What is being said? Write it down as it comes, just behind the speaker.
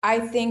I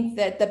think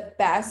that the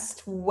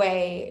best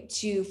way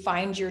to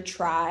find your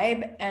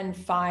tribe and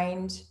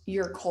find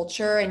your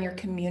culture and your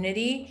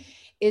community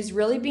is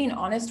really being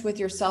honest with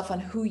yourself on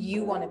who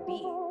you want to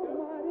be.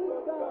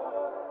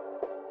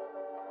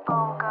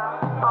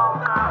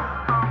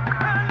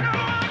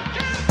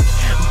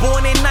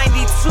 Born in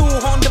 92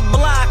 on the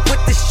block with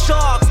the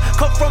Sharks.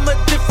 Come from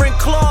a different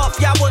cloth,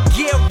 y'all would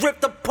get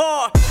ripped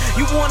apart.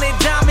 You want it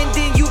diamond,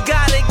 then you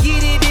gotta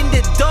get it in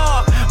the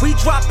dark. We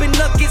dropping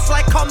nuggets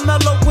like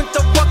Carmelo went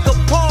to Rucker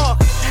Park.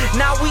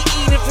 Now we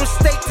eating from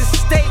state to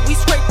state, we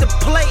scrape the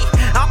plate.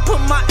 I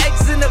put my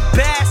eggs in a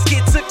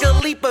basket, took a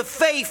leap of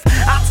faith.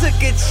 I took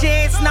a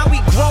chance, now we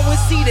grow and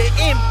see the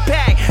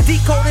impact.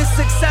 Decoding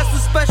success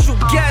with special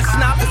guests,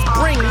 now let's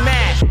bring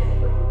Matt.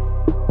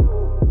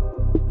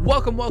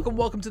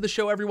 Welcome to the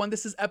show, everyone.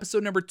 This is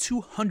episode number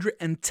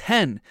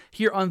 210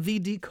 here on the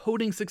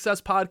Decoding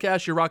Success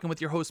podcast. You're rocking with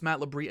your host, Matt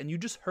Labrie, and you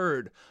just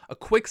heard a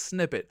quick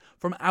snippet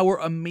from our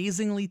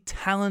amazingly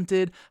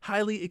talented,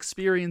 highly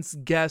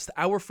experienced guest,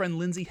 our friend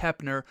Lindsay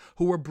Hepner,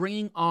 who we're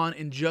bringing on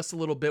in just a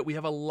little bit. We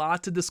have a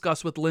lot to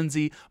discuss with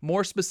Lindsay.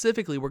 More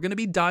specifically, we're going to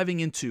be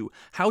diving into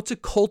how to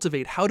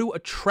cultivate, how to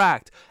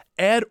attract,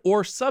 add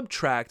or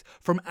subtract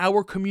from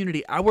our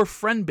community, our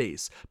friend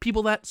base,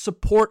 people that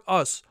support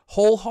us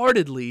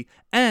wholeheartedly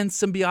and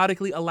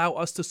symbiotically allow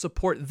us to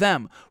support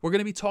them. We're going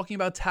to be talking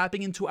about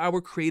tapping into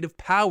our creative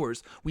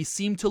powers. We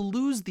seem to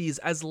lose these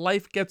as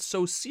life gets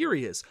so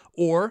serious,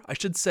 or I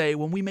should say,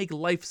 when we make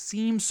life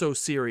seem so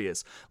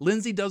serious.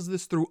 Lindsay does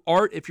this through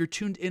art. If you're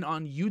tuned in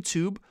on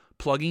YouTube,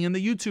 plugging in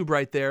the YouTube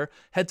right there,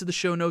 head to the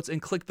show notes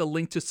and click the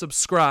link to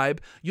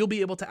subscribe. You'll be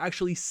able to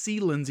actually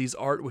see Lindsay's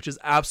art, which is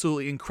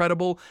absolutely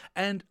incredible.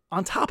 And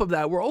on top of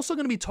that, we're also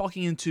going to be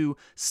talking into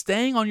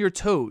staying on your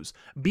toes,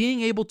 being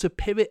able to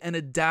pivot and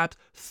adapt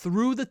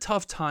through the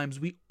tough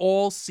times we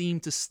all seem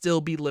to still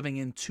be living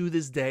in to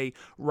this day,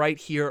 right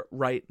here,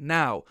 right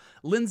now.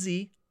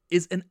 Lindsay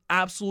is an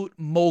absolute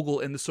mogul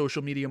in the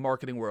social media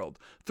marketing world.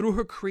 Through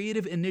her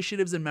creative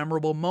initiatives and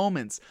memorable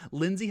moments,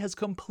 Lindsay has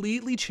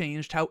completely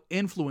changed how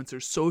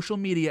influencers, social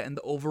media, and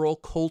the overall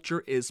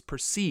culture is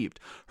perceived.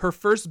 Her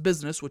first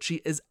business, which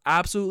she is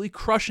absolutely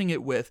crushing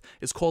it with,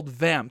 is called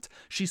Vamped.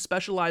 She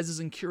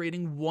specializes in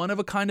curating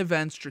one-of-a-kind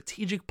events,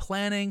 strategic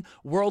planning,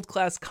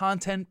 world-class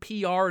content,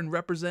 PR, and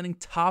representing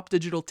top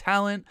digital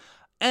talent.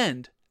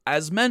 And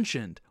as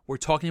mentioned, we're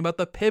talking about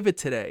the pivot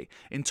today.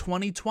 In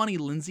 2020,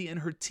 Lindsay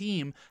and her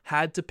team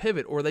had to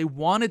pivot, or they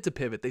wanted to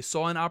pivot. They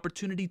saw an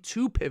opportunity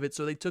to pivot,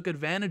 so they took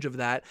advantage of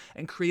that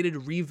and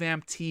created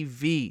Revamped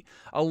TV.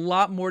 A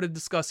lot more to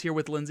discuss here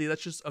with Lindsay.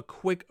 That's just a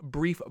quick,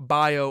 brief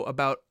bio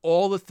about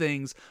all the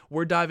things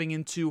we're diving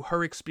into,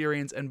 her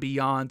experience and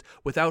beyond.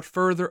 Without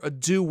further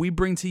ado, we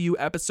bring to you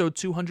episode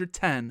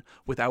 210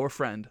 with our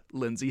friend,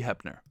 Lindsay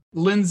Hepner.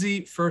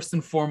 Lindsay, first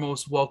and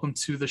foremost, welcome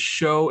to the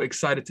show.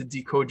 Excited to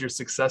decode your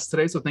success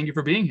today. So thank you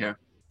for being here.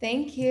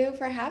 Thank you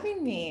for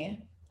having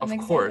me. I'm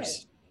of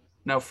course.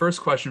 Now,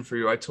 first question for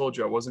you. I told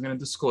you I wasn't going to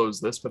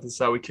disclose this, but this is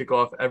how we kick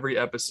off every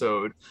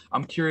episode.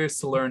 I'm curious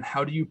to learn,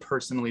 how do you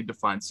personally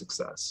define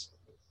success?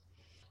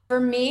 For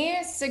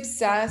me,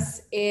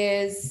 success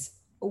is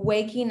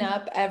waking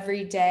up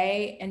every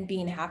day and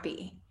being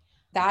happy.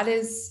 That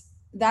is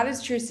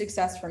true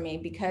success for me,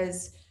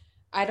 because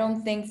I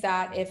don't think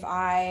that if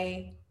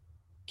I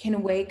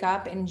can wake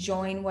up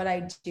enjoying what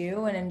I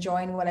do and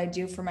enjoying what I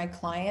do for my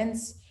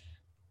clients,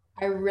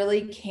 I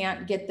really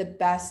can't get the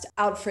best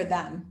out for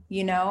them,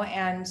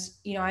 and,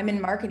 I'm in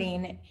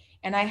marketing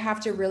and I have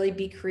to really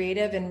be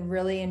creative and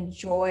really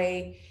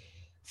enjoy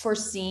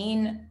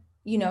foreseeing,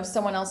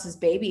 someone else's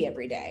baby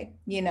every day,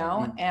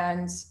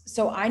 and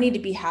so I need to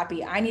be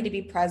happy. I need to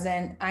be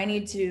present. I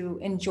need to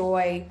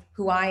enjoy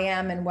who I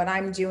am and what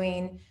I'm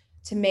doing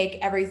to make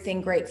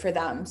everything great for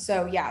them.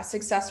 So yeah,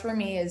 success for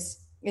me is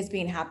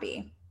being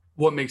happy.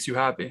 What makes you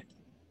happy?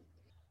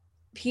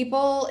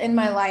 People in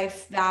my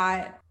life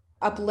that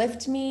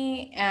uplift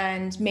me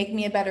and make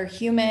me a better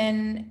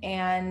human.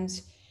 And,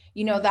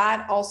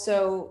 that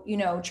also,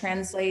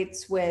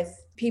 translates with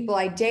people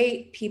I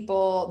date,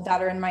 people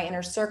that are in my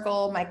inner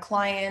circle, my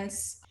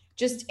clients,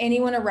 just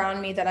anyone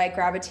around me that I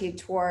gravitate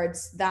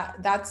towards.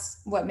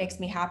 That's what makes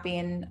me happy.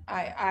 And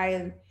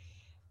I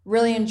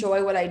really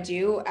enjoy what I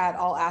do at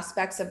all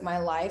aspects of my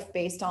life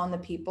based on the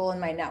people in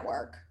my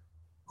network.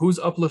 Who's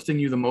uplifting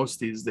you the most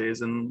these days,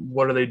 and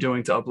what are they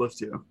doing to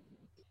uplift you?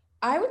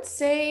 I would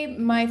say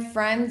my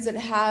friends that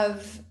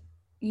have,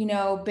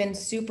 been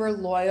super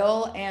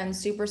loyal and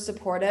super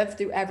supportive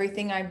through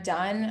everything I've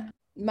done.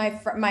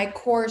 My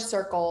core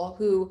circle,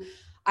 who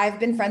I've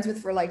been friends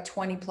with for like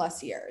 20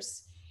 plus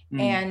years.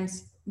 And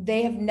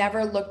they have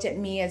never looked at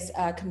me as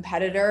a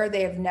competitor.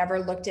 They have never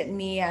looked at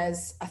me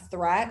as a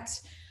threat.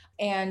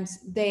 And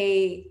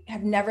they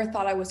have never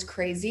thought I was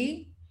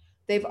crazy.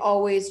 They've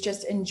always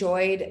just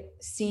enjoyed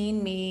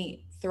seeing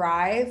me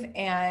thrive.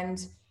 And,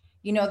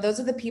 those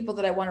are the people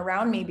that I want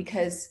around me,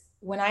 because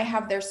when I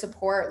have their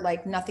support,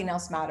 like nothing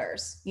else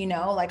matters,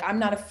 like I'm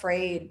not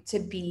afraid to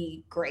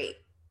be great.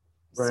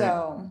 Right.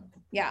 So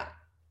yeah.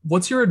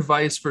 What's your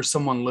advice for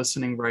someone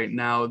listening right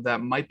now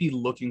that might be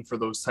looking for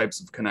those types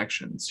of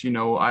connections? You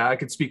know, I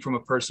could speak from a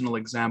personal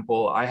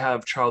example. I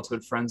have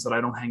childhood friends that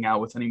I don't hang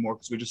out with anymore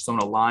because we just don't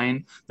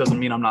align. Doesn't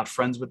mean I'm not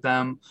friends with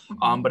them.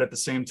 But at the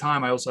same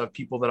time, I also have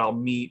people that I'll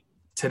meet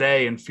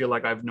today and feel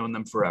like I've known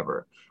them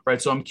forever.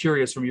 Right. So I'm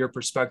curious from your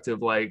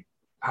perspective, like,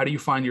 how do you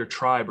find your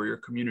tribe or your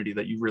community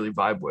that you really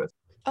vibe with?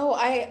 Oh,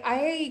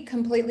 I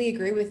completely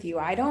agree with you.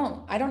 I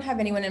don't have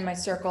anyone in my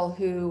circle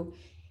who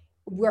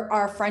where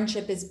our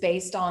friendship is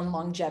based on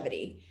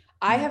longevity.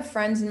 I have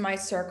friends in my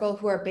circle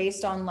who are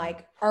based on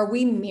like, are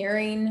we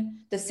mirroring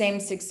the same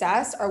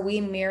success? Are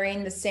we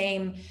mirroring the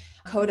same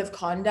code of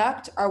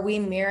conduct? Are we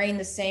mirroring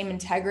the same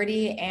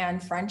integrity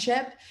and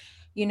friendship?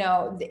 You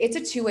know, it's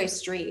a two-way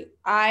street.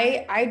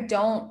 I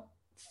don't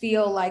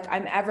feel like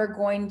I'm ever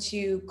going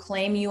to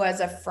claim you as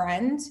a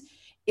friend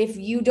if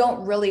you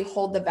don't really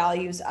hold the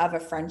values of a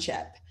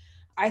friendship.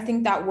 I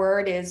think that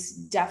word is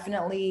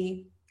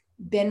definitely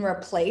been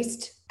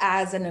replaced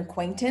as an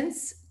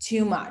acquaintance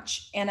too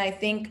much. And I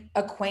think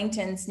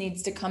acquaintance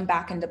needs to come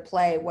back into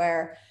play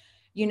where,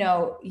 you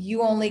know,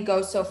 you only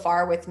go so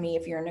far with me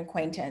if you're an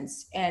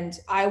acquaintance, and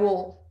I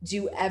will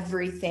do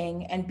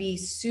everything and be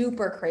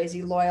super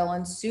crazy loyal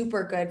and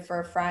super good for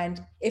a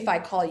friend if I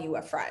call you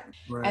a friend.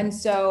 Right. And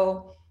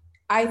so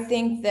I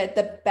think that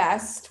the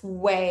best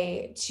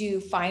way to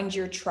find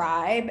your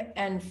tribe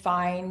and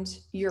find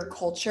your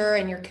culture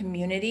and your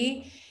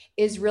community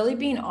is really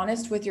being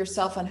honest with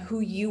yourself on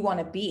who you want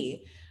to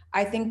be.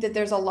 I think that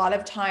there's a lot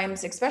of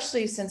times,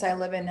 especially since I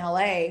live in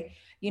LA,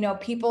 you know,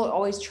 people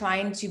always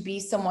trying to be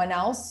someone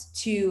else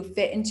to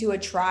fit into a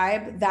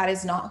tribe that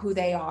is not who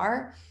they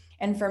are.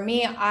 And for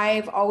me,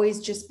 I've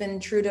always just been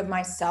true to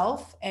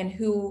myself and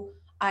who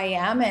I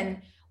am.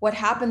 And what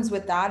happens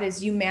with that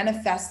is you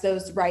manifest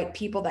those right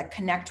people that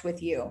connect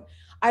with you.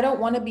 I don't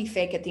want to be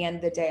fake at the end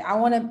of the day. I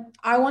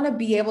want to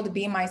be able to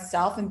be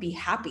myself and be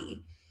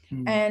happy.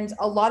 And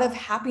a lot of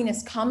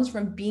happiness comes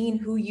from being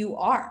who you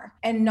are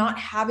and not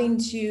having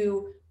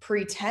to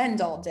pretend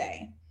all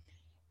day.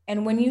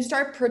 And when you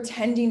start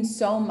pretending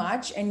so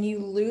much and you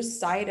lose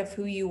sight of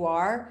who you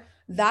are,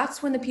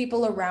 that's when the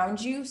people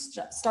around you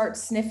start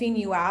sniffing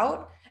you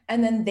out,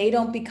 and then they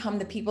don't become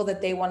the people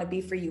that they want to be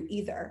for you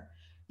either.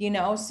 You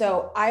know,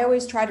 so I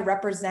always try to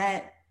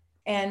represent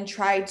and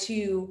try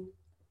to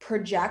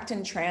project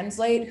and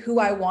translate who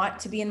I want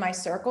to be in my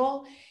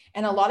circle.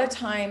 And a lot of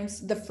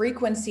times the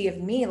frequency of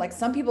me, like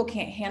some people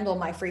can't handle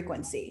my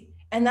frequency,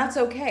 and that's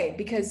okay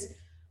because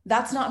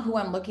that's not who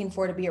I'm looking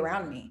for to be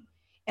around me.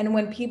 And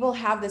when people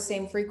have the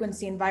same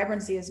frequency and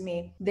vibrancy as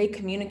me, they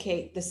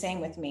communicate the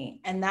same with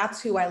me, and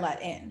that's who I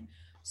let in.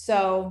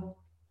 So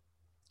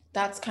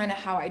that's kind of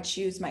how I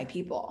choose my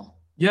people.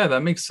 Yeah,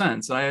 that makes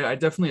sense. I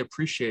definitely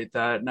appreciate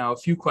that. Now, a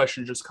few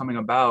questions just coming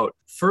about.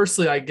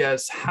 Firstly, I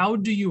guess, how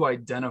do you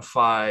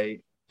identify,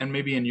 and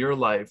maybe in your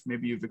life,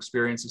 maybe you've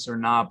experienced this or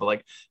not, but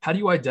like, how do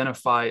you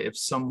identify if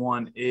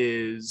someone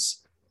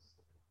is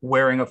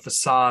wearing a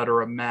facade or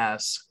a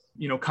mask,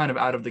 you know, kind of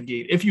out of the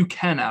gate, if you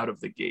can out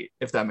of the gate,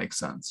 if that makes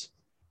sense?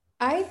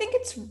 I think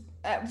it's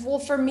well,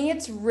 for me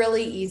it's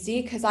really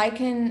easy because I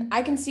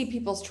can see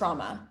people's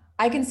trauma.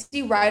 I can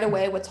see right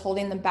away what's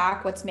holding them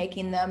back, what's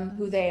making them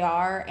who they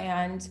are.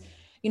 And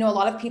you know, a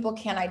lot of people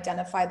can't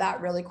identify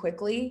that really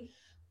quickly,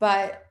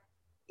 but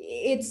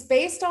it's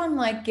based on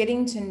like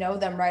getting to know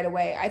them right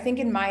away. I think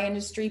in my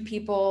industry,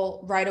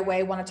 people right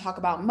away want to talk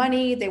about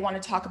money. They want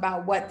to talk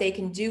about what they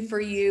can do for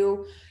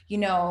you, you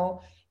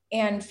know.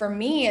 And for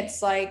me,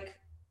 it's like,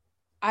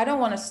 I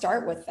don't want to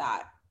start with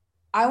that.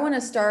 I want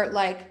to start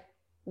like,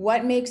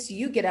 what makes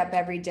you get up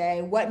every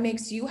day? What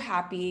makes you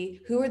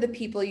happy? Who are the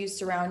people you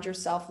surround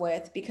yourself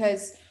with?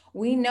 Because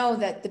we know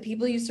that the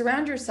people you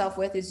surround yourself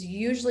with is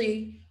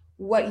usually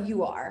what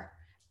you are.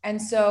 And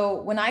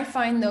so when I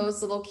find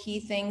those little key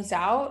things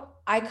out,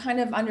 I kind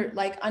of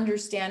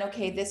understand,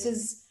 okay, this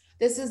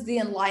is the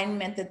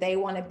alignment that they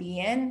want to be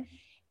in.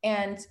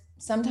 And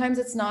sometimes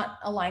it's not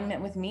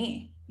alignment with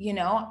me. You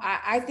know,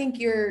 I think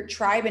your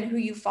tribe and who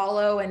you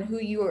follow and who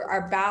you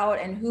are about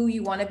and who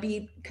you want to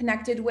be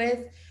connected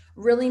with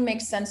really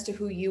makes sense to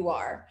who you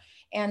are.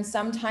 And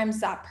sometimes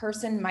that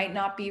person might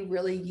not be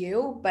really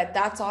you, but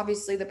that's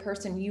obviously the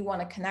person you want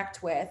to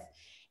connect with.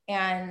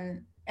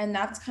 And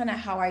that's kind of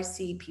how I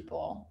see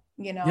people,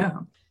 you know. Yeah.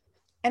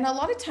 And a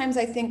lot of times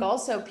I think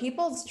also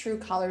people's true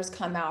colors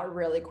come out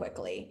really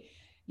quickly.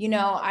 You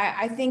know,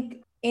 I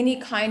think any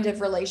kind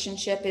of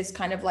relationship is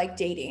kind of like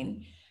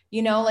dating.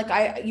 You know,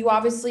 like you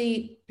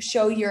obviously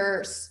show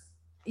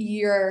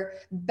your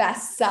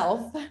best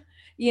self,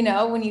 you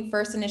know, when you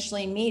first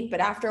initially meet, but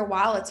after a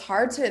while, it's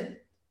hard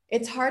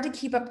to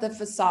keep up the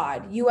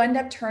facade. You end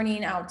up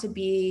turning out to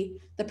be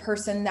the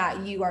person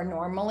that you are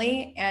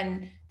normally,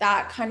 and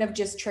that kind of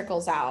just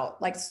trickles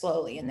out like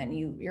slowly. And then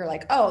you're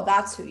like, oh,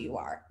 that's who you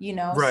are, you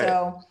know? Right.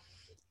 So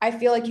I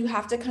feel like you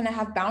have to kind of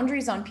have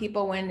boundaries on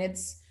people when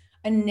it's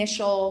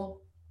initial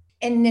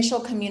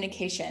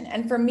communication.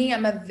 And for me,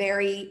 I'm a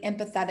very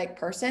empathetic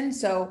person.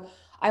 So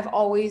I've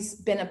always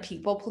been a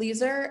people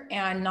pleaser,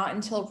 and not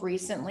until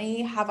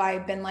recently have I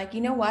been like,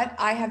 you know what?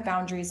 I have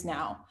boundaries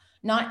now.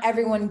 Not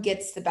everyone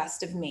gets the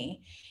best of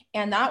me.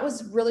 And that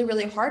was really,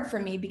 really hard for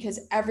me because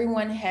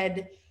everyone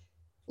had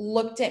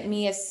looked at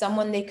me as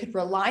someone they could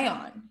rely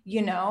on,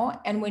 you know?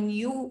 And when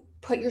you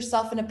put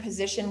yourself in a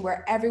position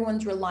where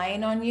everyone's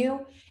relying on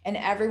you and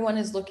everyone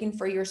is looking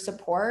for your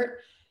support,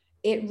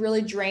 it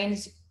really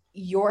drains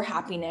your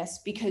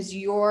happiness because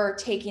you're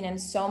taking in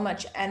so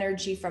much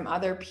energy from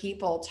other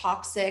people,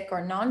 toxic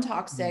or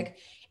non-toxic,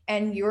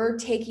 and you're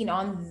taking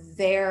on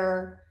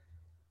their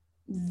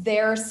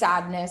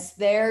sadness,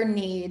 their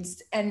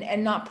needs,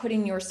 and not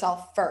putting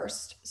yourself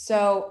first.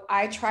 So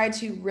I try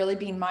to really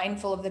be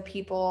mindful of the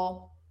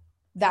people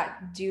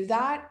that do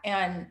that,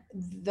 and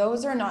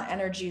those are not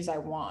energies I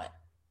want,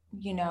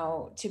 you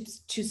know,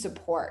 to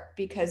support,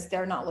 because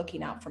they're not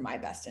looking out for my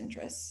best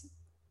interests.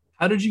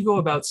 How did you go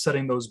about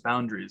setting those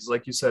boundaries?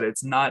 Like you said,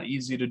 it's not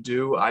easy to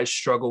do. I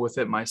struggle with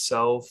it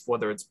myself,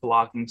 whether it's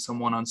blocking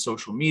someone on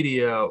social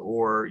media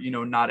or, you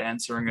know, not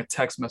answering a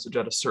text message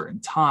at a certain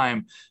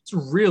time. It's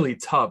really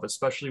tough,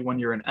 especially when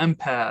you're an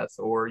empath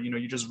or, you know,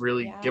 you just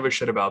really give a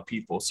shit about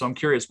people. So I'm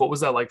curious, what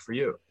was that like for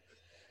you?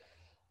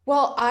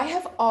 Well, I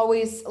have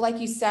always, like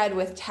you said,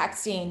 with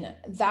texting,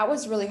 that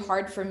was really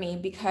hard for me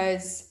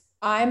because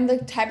I'm the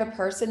type of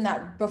person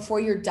that before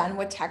you're done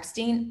with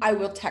texting, I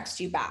will text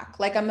you back.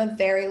 Like I'm a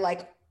very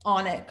like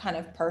on it kind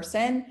of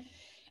person.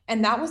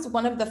 And that was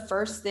one of the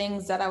first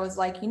things that I was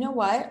like, you know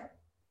what?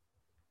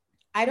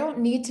 I don't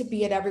need to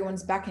be at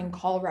everyone's beck and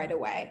call right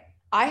away.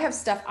 I have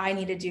stuff I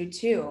need to do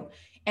too.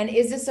 And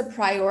is this a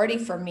priority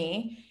for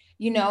me?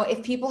 You know,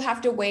 if people have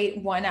to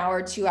wait 1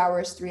 hour, 2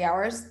 hours, 3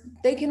 hours,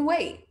 they can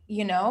wait.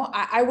 You know,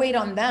 I wait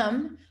on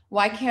them.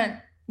 Why can't,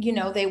 you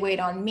know, they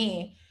wait on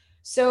me?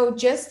 So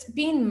just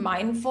being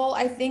mindful,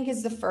 I think,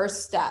 is the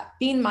first step.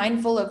 Being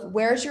mindful of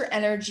where's your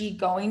energy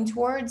going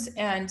towards,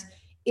 and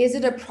is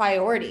it a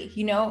priority?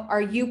 You know,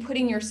 are you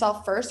putting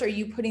yourself first? Or are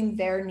you putting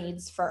their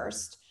needs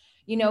first?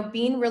 You know,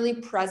 being really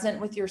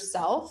present with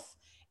yourself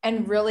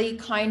and really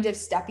kind of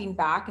stepping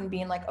back and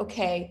being like,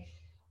 okay,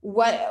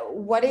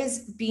 what is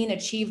being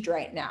achieved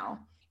right now?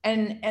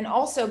 And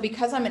also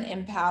because I'm an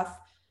empath,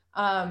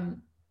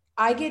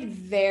 I get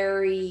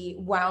very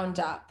wound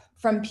up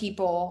from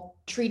people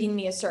treating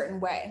me a certain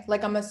way.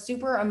 Like I'm a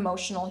super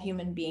emotional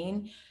human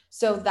being.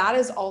 So that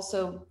has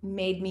also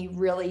made me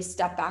really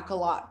step back a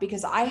lot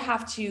because I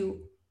have to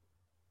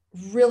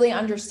really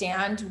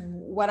understand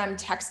what I'm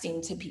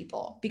texting to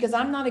people, because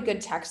I'm not a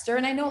good texter,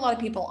 and I know a lot of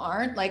people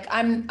aren't. Like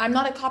I'm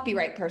not a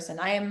copyright person.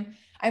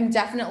 I'm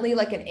definitely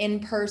like an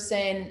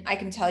in-person, I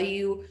can tell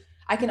you,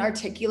 I can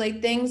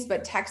articulate things,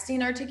 but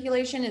texting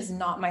articulation is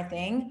not my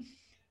thing.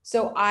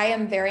 So I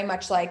am very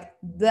much like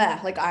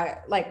I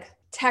like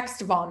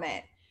text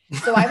vomit.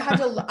 So I've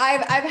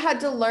had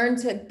to learn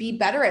to be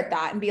better at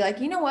that and be like,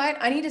 you know what?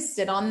 I need to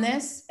sit on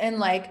this and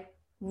like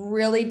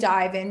really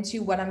dive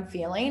into what I'm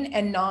feeling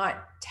and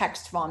not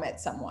text vomit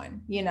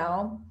someone, you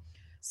know?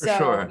 For So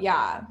sure.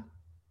 yeah.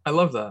 I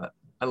love that.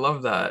 I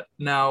love that.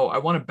 Now, I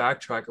want to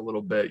backtrack a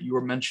little bit. You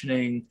were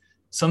mentioning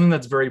something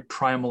that's very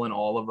primal in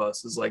all of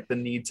us is like the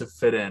need to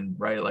fit in,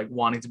 right? Like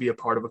wanting to be a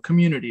part of a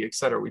community, et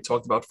cetera. We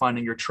talked about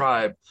finding your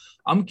tribe.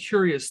 I'm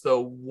curious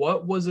though,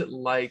 what was it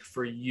like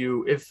for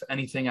you, if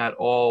anything at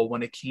all,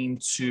 when it came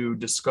to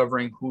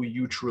discovering who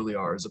you truly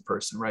are as a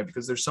person, right?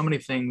 Because there's so many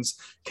things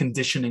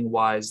conditioning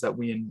wise that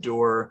we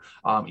endure,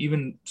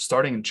 even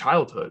starting in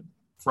childhood,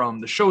 from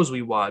the shows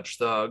we watched,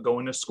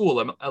 going to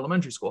school,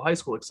 elementary school, high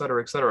school, et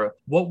cetera, et cetera.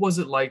 What was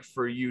it like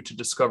for you to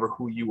discover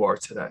who you are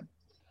today?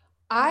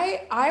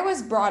 I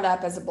was brought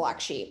up as a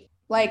black sheep.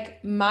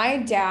 Like my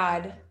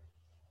dad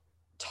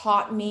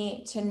taught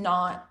me to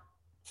not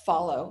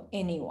follow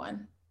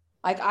anyone.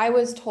 Like I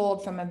was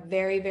told from a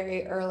very,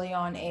 very early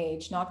on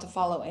age not to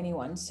follow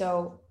anyone.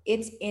 So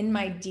it's in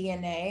my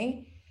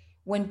DNA.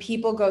 When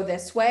people go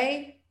this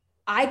way,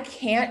 I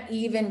can't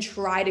even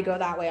try to go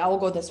that way. I will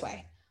go this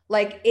way.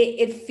 Like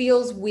it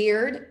feels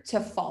weird to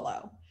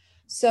follow.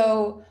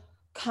 So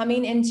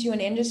coming into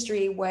an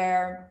industry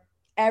where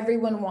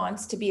everyone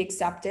wants to be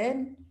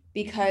accepted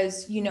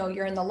because, you know,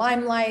 you're in the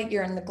limelight,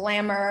 you're in the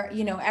glamour,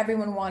 you know,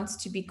 everyone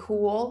wants to be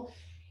cool.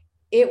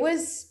 It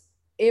was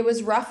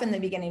rough in the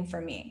beginning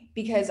for me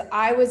because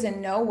I was in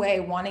no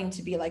way wanting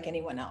to be like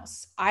anyone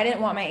else. I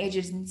didn't want my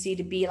agency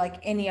to be like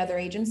any other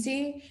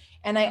agency.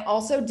 And I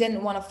also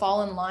didn't want to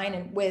fall in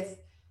line with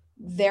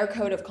their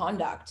code of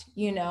conduct.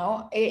 You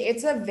know,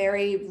 it's a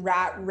very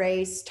rat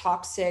race,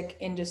 toxic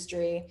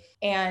industry.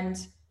 And,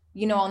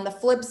 you know, on the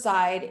flip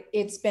side,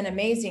 it's been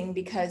amazing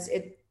because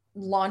it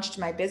launched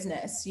my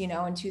business, you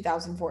know, in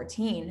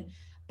 2014.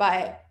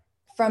 But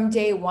from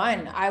day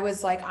one, I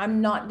was like, I'm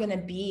not going to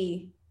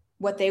be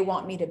what they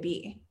want me to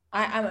be.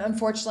 I'm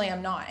unfortunately,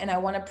 I'm not. And I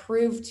want to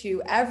prove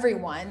to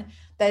everyone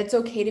that it's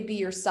okay to be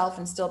yourself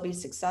and still be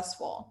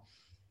successful.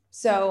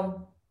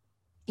 So,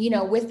 you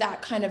know, with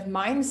that kind of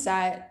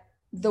mindset,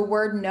 the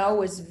word no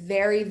was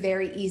very,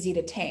 very easy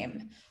to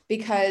tame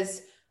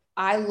because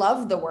I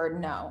love the word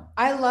no.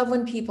 I love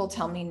when people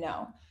tell me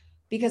no.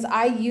 because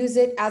I use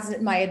it as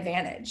my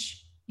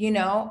advantage. You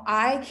know,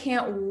 I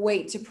can't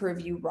wait to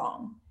prove you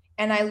wrong.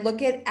 And I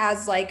look at it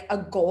as like a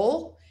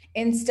goal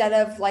instead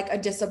of like a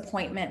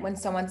disappointment when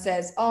someone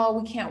says, oh,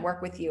 we can't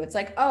work with you. It's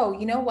like, oh,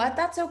 you know what?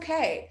 That's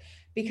okay.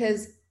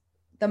 Because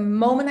the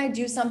moment I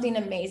do something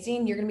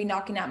amazing, you're going to be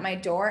knocking at my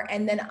door.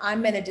 And then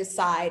I'm going to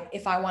decide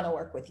if I want to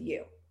work with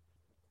you.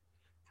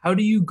 How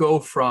do you go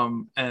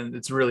from, and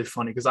it's really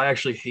funny because I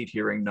actually hate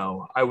hearing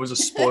no. I was a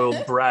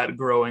spoiled brat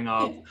growing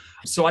up.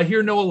 So I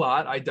hear no a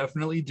lot. I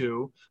definitely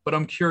do. But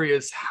I'm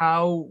curious,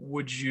 how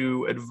would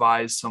you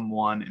advise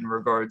someone in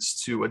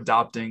regards to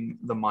adopting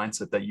the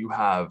mindset that you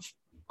have,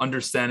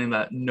 understanding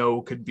that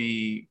no could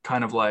be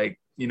kind of like,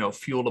 you know,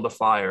 fuel to the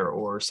fire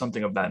or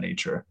something of that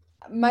nature?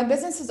 My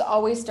business has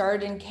always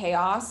started in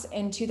chaos.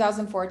 In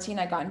 2014,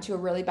 I got into a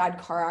really bad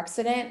car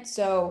accident.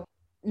 So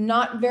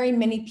not very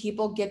many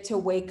people get to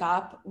wake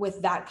up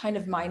with that kind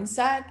of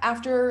mindset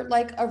after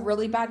like a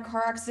really bad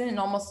car accident and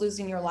almost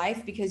losing your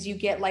life, because you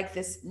get like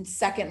this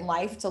second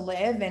life to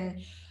live.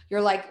 And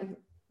you're like,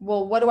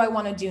 well, what do I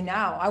want to do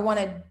now? I want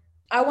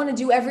to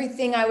do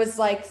everything I was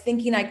like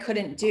thinking I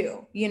couldn't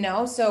do, you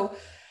know? So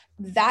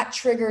that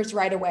triggers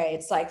right away.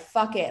 It's like,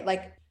 fuck it.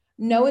 Like,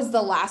 no is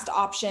the last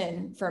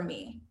option for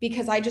me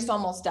because I just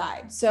almost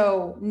died.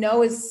 So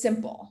no is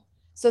simple.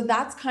 So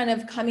that's kind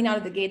of coming out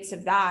of the gates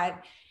of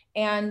that.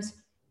 And,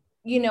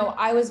 you know,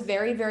 I was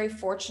very, very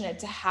fortunate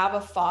to have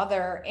a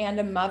father and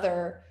a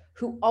mother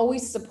who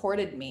always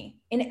supported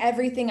me in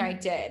everything I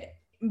did,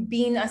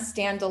 being a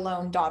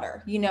standalone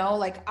daughter, you know,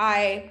 like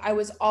I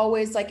was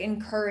always like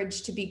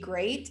encouraged to be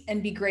great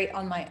and be great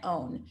on my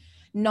own,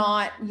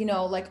 not, you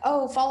know, like,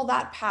 oh, follow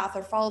that path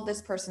or follow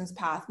this person's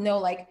path. No,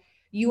 like,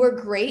 you are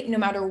great no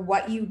matter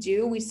what you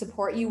do. We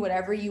support you,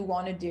 whatever you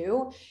want to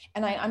do.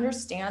 And I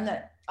understand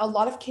that a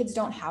lot of kids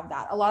don't have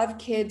that. A lot of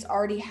kids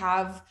already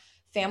have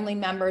family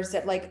members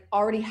that like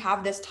already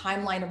have this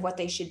timeline of what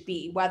they should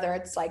be, whether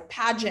it's like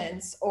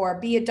pageants or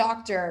be a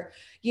doctor,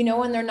 you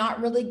know, and they're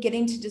not really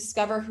getting to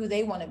discover who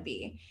they want to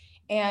be.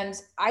 And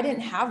I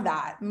didn't have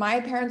that. My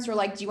parents were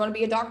like, do you want to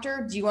be a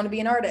doctor? Do you want to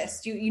be an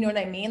artist? You know what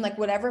I mean? Like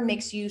whatever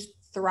makes you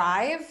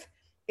thrive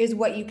is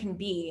what you can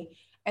be.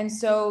 And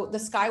so the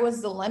sky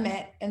was the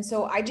limit. And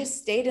so I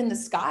just stayed in the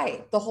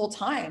sky the whole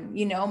time.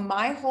 You know,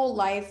 my whole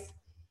life,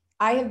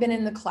 I have been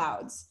in the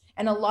clouds.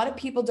 And a lot of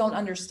people don't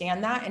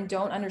understand that and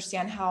don't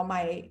understand how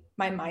my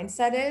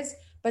mindset is,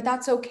 but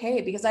that's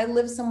okay because I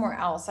live somewhere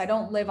else. I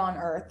don't live on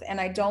earth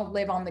and I don't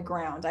live on the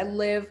ground. I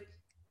live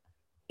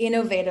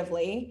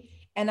innovatively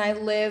and I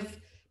live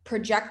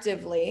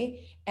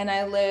projectively and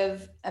I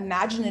live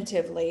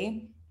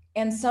imaginatively.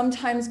 And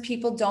sometimes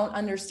people don't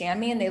understand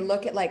me and they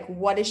look at like,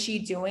 what is she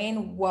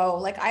doing? Whoa.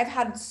 Like I've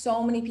had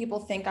so many people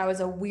think I was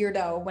a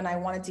weirdo when I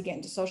wanted to get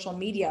into social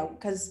media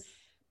because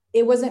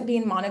it wasn't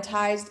being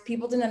monetized.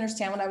 People didn't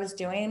understand what I was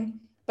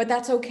doing, but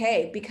that's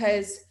okay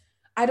because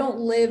I don't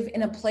live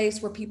in a place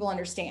where people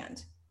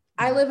understand.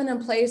 I live in a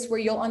place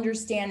where you'll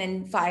understand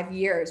in 5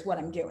 years what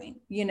I'm doing,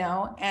 you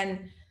know,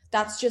 and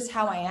that's just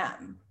how I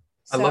am.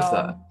 I love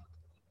that.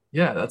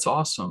 Yeah, that's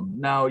awesome.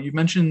 Now, you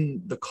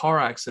mentioned the car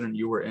accident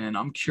you were in.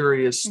 I'm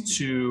curious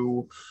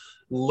to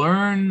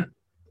learn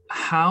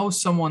how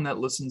someone that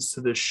listens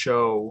to this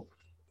show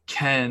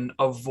can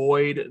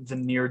avoid the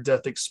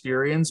near-death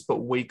experience,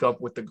 but wake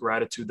up with the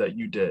gratitude that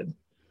you did,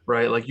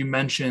 right? Like you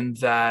mentioned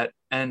that,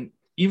 and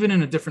even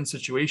in a different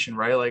situation,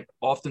 right? Like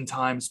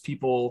oftentimes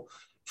people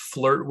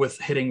flirt with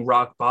hitting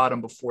rock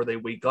bottom before they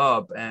wake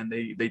up and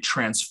they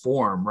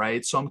transform,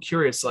 right? So I'm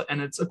curious,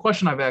 and it's a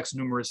question I've asked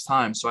numerous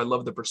times, so I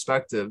love the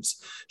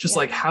perspectives. Just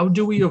like, how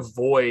do we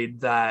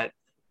avoid that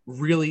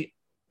really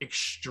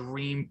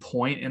extreme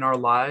point in our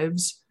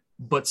lives,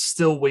 but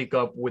still wake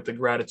up with the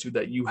gratitude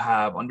that you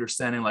have,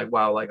 understanding like,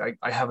 wow, like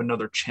I have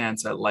another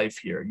chance at life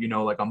here, you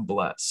know, like I'm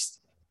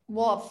blessed?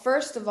 Well,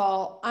 first of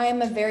all, I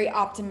am a very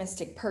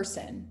optimistic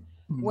person.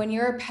 When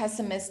you're a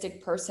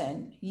pessimistic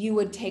person, you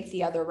would take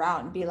the other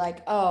route and be like,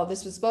 oh,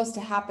 this was supposed to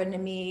happen to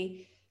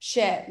me.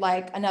 Shit,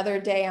 like another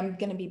day I'm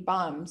going to be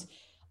bummed.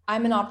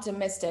 I'm an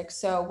optimistic.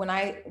 So when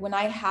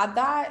I had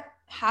that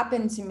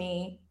happen to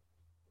me,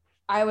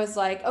 I was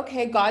like,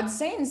 okay, God's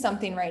saying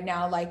something right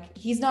now. Like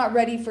he's not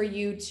ready for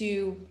you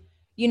to,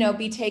 you know,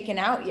 be taken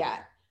out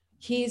yet.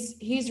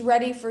 He's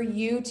ready for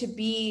you to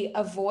be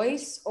a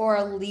voice or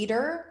a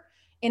leader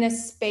in a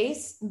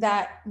space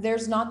that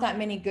there's not that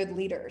many good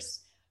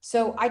leaders.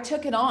 So I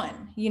took it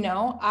on, you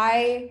know,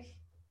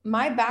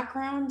 my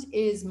background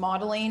is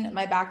modeling.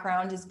 My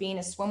background is being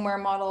a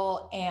swimwear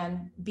model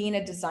and being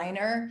a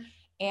designer.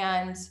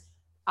 And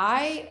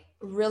I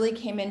really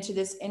came into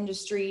this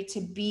industry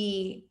to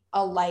be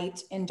a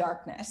light in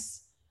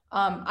darkness.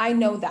 I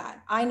know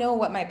that. I know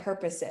what my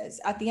purpose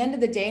is. At the end of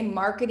the day,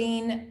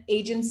 marketing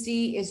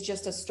agency is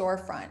just a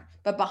storefront,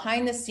 but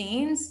behind the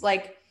scenes,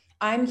 like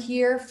I'm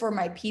here for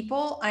my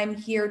people. I'm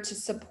here to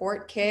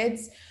support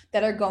kids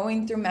that are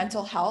going through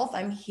mental health.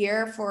 I'm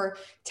here for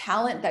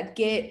talent that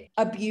get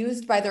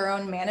abused by their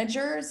own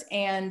managers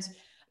and,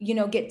 you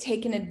know, get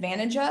taken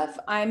advantage of.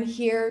 I'm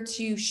here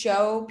to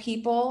show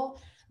people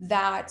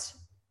that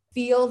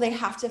feel they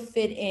have to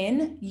fit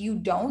in, you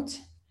don't.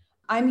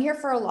 I'm here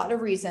for a lot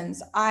of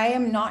reasons. I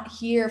am not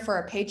here for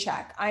a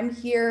paycheck. I'm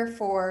here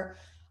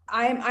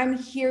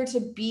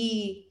to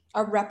be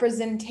a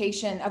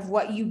representation of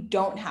what you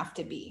don't have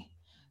to be.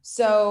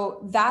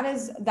 So that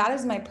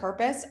is my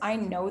purpose. I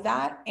know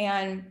that.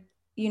 And,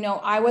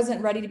 I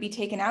wasn't ready to be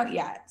taken out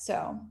yet.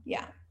 So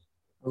yeah.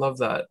 I love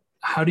that.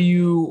 How do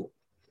you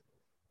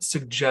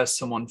suggest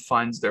someone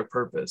finds their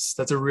purpose?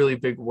 That's a really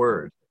big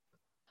word.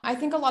 I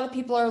think a lot of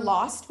people are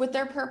lost with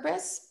their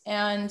purpose,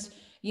 and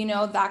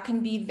that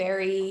can be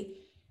very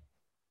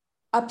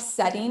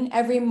upsetting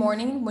every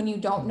morning when you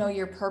don't know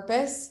your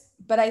purpose.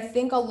 But I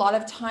think a lot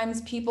of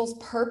times people's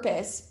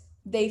purpose,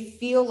 they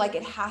feel like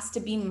it has to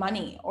be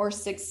money or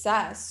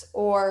success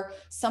or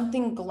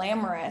something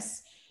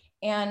glamorous.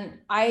 And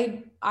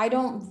I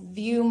don't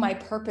view my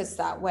purpose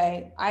that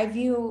way. I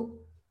view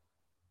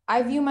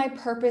my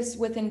purpose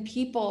within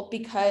people,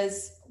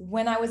 because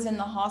when I was in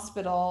the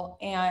hospital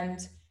and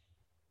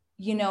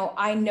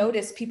I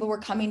noticed people were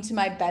coming to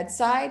my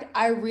bedside,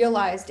 I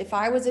realized if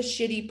I was a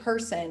shitty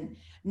person,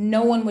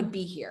 no one would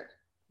be here.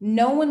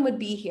 No one would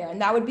be here.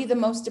 And that would be the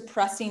most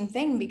depressing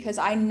thing, because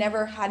I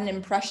never had an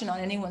impression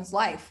on anyone's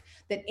life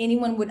that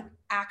anyone would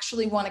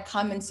actually want to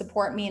come and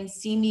support me and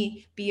see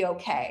me be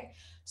okay.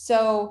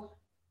 So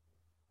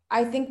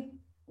I think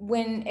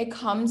when it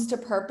comes to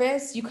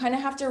purpose, you kind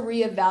of have to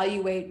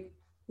reevaluate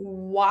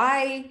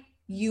why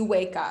you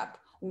wake up,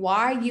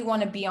 why you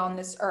want to be on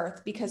this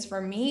earth. Because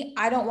for me,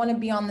 I don't want to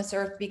be on this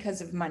earth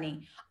because of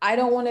money. I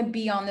don't want to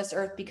be on this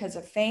earth because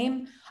of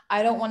fame.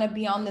 I don't want to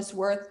be on this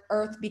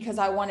earth because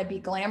I want to be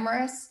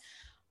glamorous.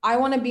 I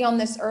want to be on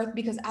this earth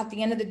because at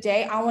the end of the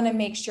day, I want to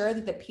make sure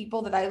that the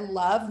people that I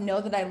love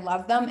know that I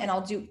love them, and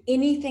I'll do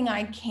anything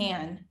I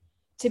can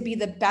to be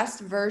the best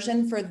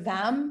version for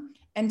them,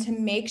 and to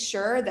make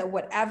sure that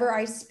whatever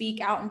I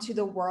speak out into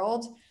the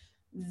world,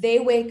 they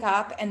wake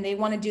up and they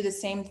want to do the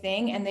same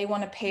thing, and they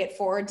want to pay it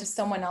forward to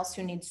someone else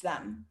who needs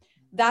them.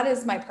 That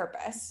is my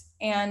purpose.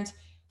 And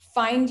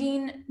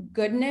finding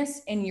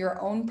goodness in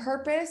your own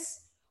purpose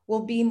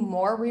will be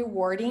more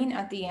rewarding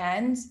at the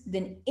end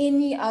than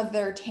any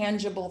other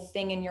tangible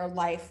thing in your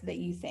life that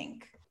you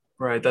think.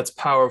 Right. That's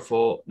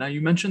powerful. Now, you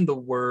mentioned the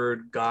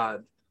word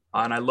God,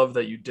 and I love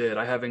that you did.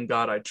 I have "In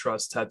God I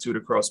Trust" tattooed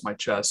across my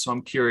chest. So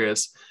I'm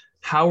curious,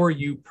 how are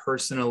you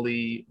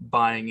personally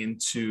buying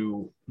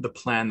into the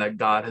plan that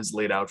God has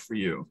laid out for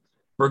you?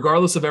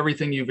 Regardless of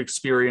everything you've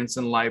experienced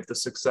in life, the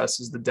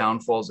successes, the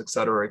downfalls, et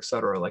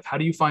cetera, like, how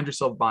do you find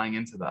yourself buying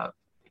into that?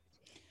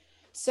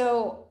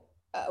 So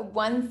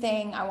one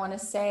thing I want to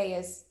say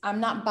is I'm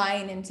not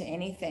buying into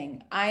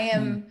anything. I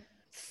am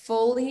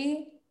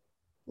fully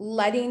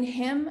letting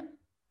him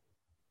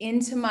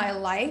into my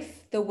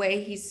life the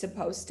way he's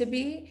supposed to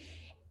be,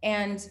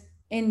 and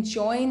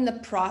enjoying the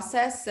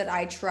process that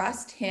I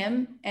trust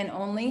him and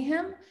only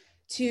him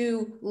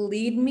to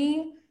lead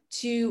me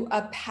to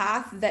a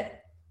path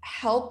that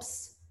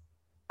helps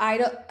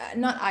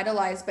not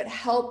idolize, but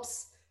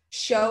helps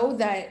show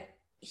that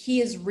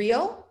he is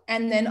real,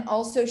 and then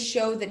also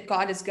show that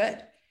God is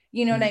good.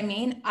 You know what I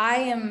mean?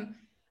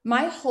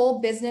 My whole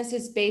business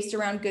is based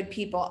around good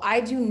people.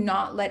 I do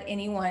not let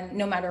anyone,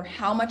 no matter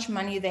how much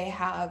money they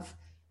have,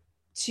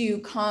 to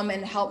come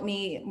and help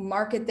me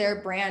market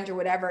their brand or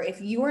whatever. If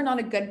you are not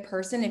a good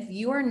person, if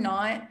you are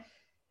not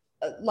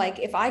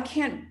if I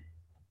can't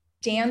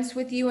dance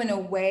with you in a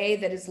way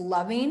that is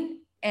loving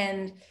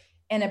and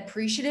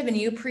appreciative, and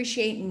you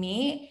appreciate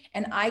me,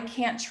 and I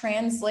can't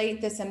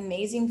translate this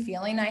amazing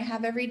feeling I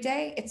have every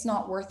day, it's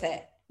not worth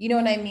it. You know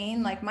what I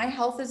mean? Like, my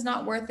health is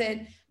not worth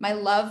it. My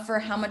love for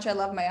how much I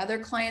love my other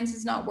clients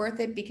is not worth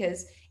it,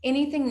 because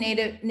anything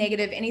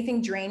negative,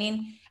 anything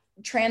draining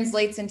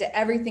translates into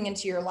everything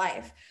into your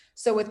life.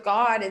 So with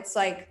God, it's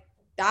like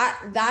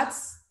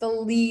that's the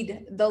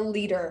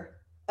leader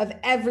of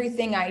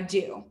everything I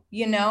do,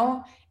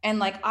 and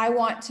like, I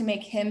want to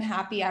make him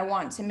happy. I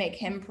want to make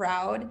him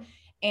proud,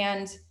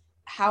 and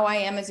how I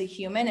am as a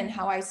human and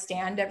how I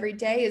stand every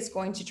day is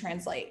going to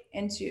translate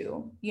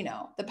into,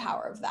 the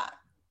power of that.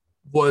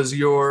 Was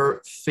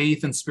your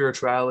faith and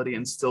spirituality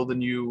instilled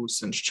in you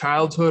since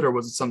childhood, or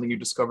was it something you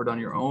discovered on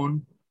your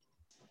own?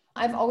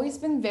 I've always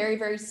been very,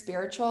 very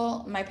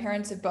spiritual. My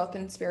parents have both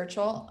been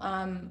spiritual.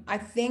 I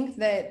think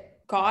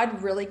that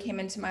God really came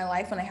into my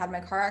life when I had my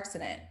car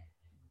accident,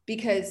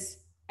 because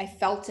I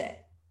felt it.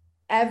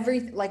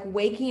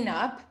 Waking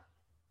up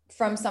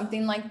from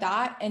something like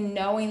that and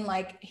knowing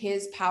like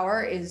his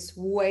power is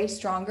way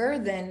stronger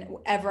than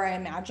ever I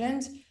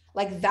imagined.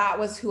 Like, that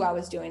was who I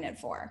was doing it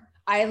for.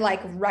 I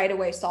right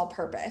away saw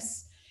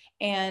purpose,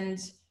 and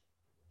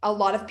a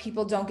lot of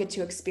people don't get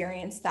to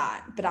experience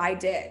that, but I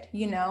did,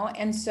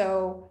 And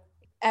so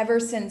ever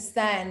since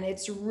then,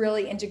 it's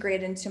really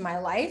integrated into my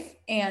life.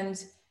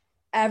 And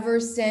ever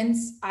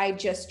since I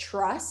just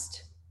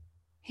trust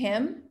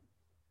him,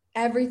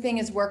 everything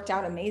has worked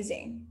out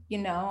amazing,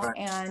 Right.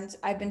 And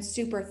I've been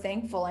super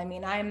thankful. I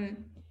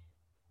mean,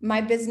 my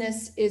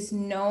business is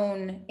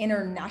known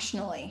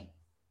internationally,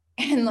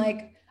 and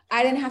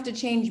I didn't have to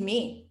change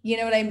me. You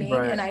know what I mean?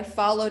 Right. And I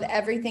followed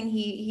everything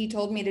he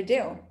told me to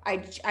do.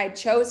 I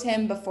chose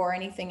him before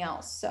anything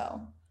else.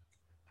 So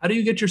How do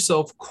you get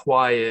yourself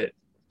quiet,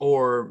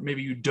 or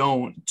maybe you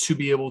don't, to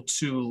be able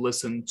to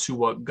listen to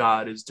what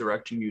God is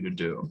directing you to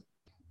do?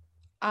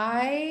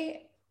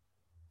 I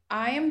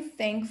I am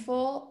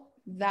thankful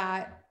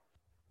that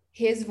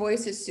his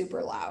voice is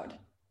super loud.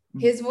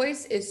 His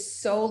voice is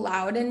so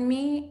loud in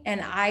me,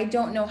 and I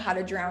don't know how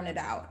to drown it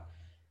out.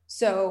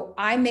 So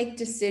I make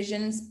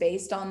decisions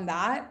based on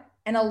that.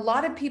 And a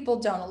lot of people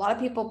don't. A lot of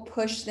people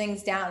push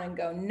things down and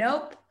go,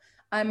 nope,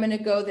 I'm going to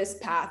go this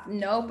path.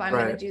 Nope, I'm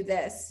going to Right. do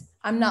this.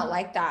 I'm not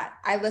like that.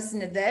 I listen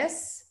to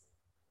this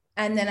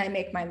and then I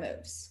make my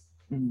moves.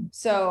 Mhm.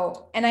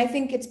 So, and I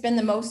think it's been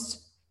the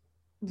most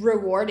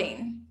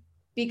rewarding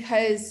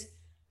because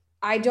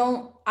I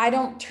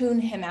don't tune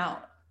him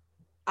out.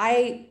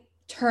 I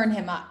turn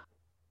him up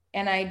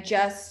and I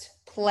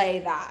just play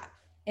that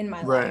in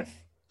my Right. life.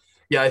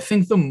 Yeah, I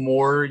think the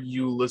more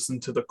you listen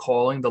to the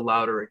calling, the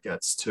louder it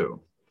gets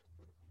too.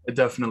 It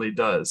definitely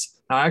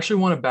does. Now, I actually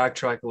want to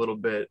backtrack a little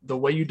bit. The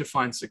way you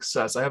define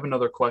success, I have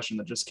another question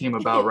that just came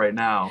about right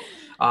now.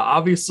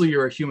 Obviously,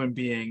 you're a human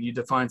being. You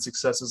define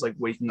success as like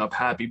waking up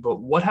happy, but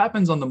what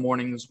happens on the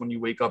mornings when you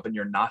wake up and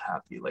you're not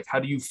happy? Like, how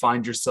do you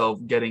find yourself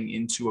getting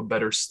into a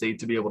better state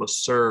to be able to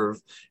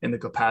serve in the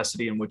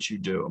capacity in which you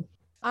do?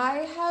 I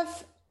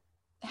have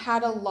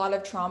had a lot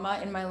of trauma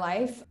in my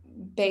life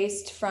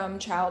based from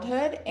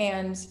childhood,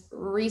 and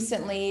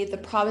recently,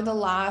 probably the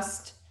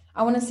last,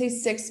 I want to say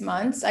 6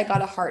 months, I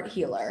got a heart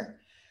healer.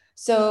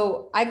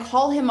 So I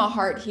call him a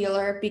heart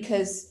healer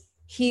because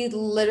he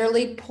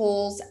literally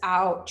pulls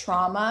out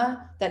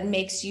trauma that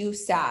makes you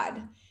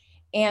sad.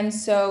 And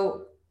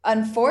so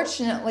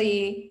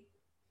unfortunately,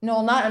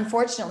 no, not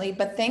unfortunately,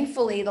 but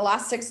thankfully, the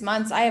last 6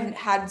 months, I haven't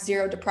had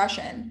zero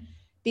depression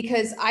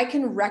because I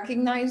can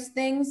recognize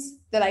things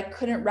that I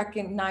couldn't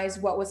recognize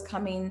what was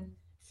coming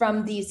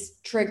from these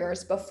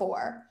triggers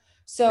before. Right.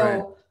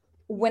 So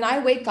when I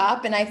wake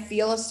up and I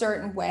feel a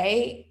certain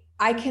way,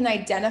 I can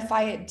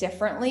identify it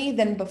differently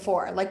than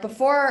before. Like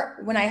before,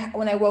 when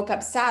I woke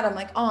up sad, I'm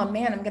like, oh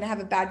man, I'm gonna have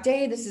a bad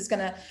day. This is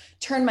gonna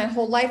turn my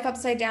whole life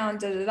upside down.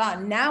 Da da da.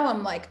 Now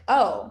I'm like,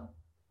 oh,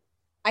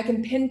 I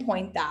can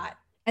pinpoint that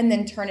and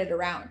then turn it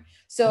around.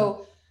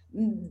 So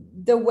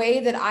the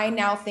way that I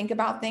now think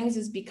about things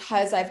is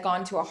because I've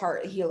gone to a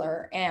heart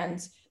healer,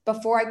 and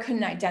before I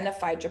couldn't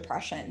identify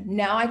depression.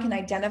 Now I can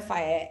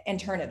identify it and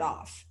turn it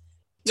off.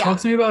 Talk Yeah.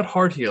 to me about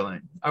heart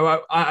healing.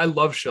 I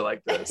love shit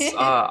like this.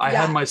 I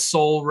had Yeah. my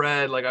soul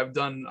read. Like I've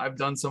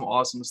done some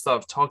awesome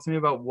stuff. Talk to me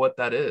about what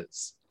that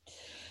is.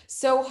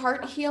 So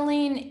heart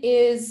healing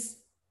is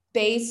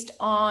based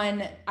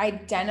on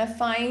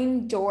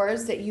identifying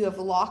doors that you have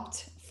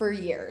locked for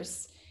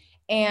years.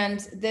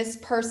 And this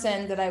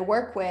person that I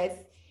work with,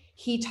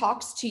 he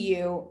talks to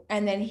you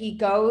and then he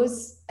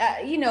goes,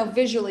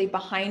 visually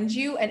behind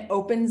you and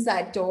opens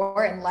that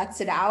door and lets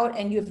it out.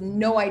 And you have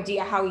no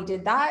idea how he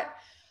did that.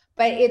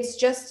 But it's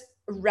just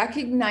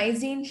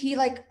recognizing, he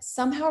like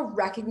somehow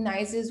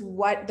recognizes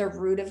what the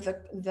root of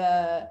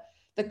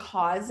the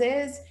cause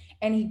is,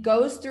 and he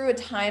goes through a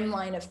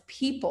timeline of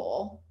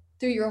people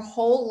through your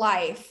whole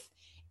life,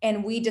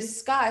 and we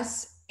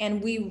discuss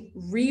and we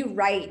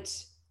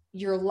rewrite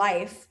your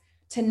life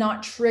to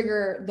not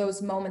trigger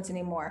those moments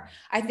anymore.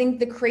 I think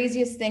the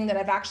craziest thing that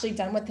I've actually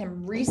done with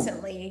him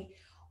recently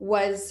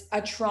was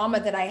a trauma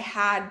that I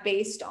had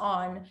based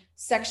on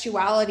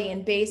sexuality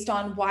and based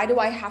on why do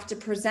I have to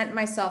present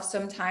myself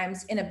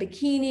sometimes in a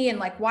bikini, and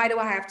like why do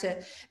I have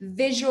to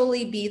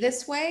visually be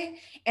this way?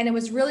 And it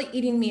was really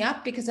eating me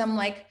up because I'm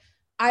like,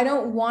 I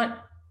don't want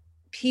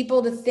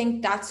people to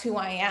think that's who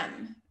I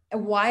am.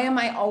 And why am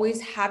I always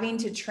having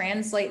to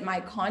translate my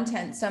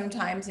content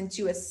sometimes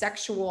into a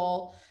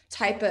sexual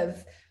type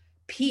of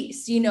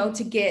piece,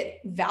 to get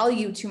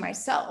value to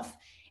myself?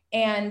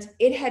 And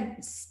it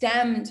had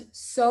stemmed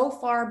so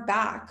far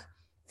back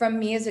from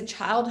me as a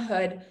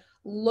childhood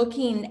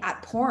looking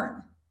at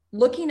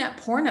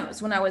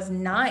pornos when I was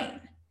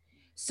 9.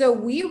 So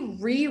we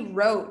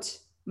rewrote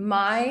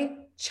my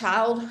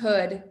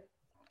childhood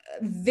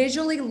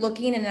visually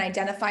looking and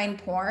identifying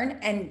porn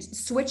and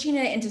switching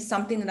it into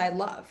something that I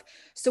love.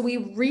 So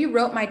we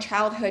rewrote my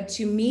childhood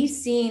to me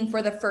seeing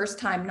for the first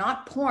time,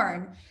 not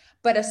porn,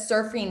 but a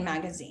surfing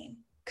magazine,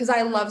 because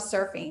I love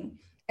surfing.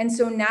 And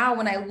so now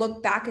when I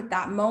look back at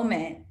that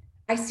moment,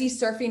 I see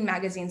surfing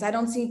magazines. I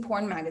don't see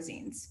porn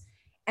magazines.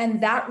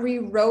 And that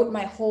rewrote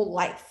my whole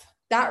life.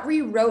 That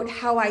rewrote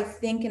how I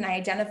think and I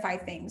identify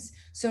things.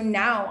 So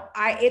now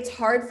it's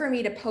hard for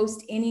me to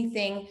post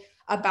anything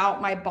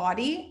about my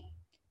body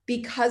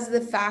because of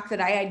the fact that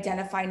I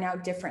identify now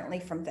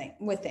differently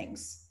with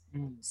things.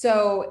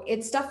 So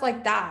it's stuff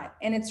like that.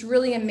 And it's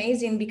really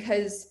amazing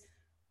because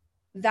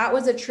that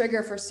was a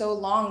trigger for so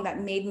long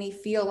that made me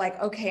feel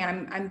like, okay,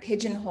 I'm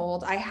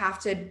pigeonholed. I have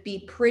to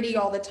be pretty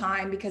all the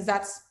time because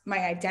that's my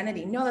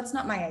identity. No, that's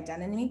not my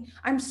identity.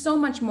 I'm so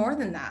much more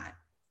than that,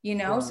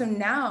 Wow. So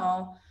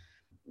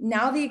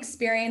now the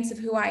experience of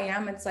who I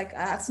am, it's like,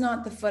 that's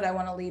not the foot I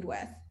want to lead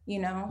with,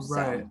 Right.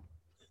 So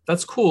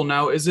That's cool.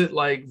 Now, is it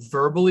like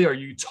verbally? Are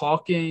you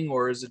talking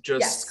or is it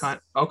just Yes. kind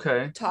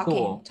okay, Talking,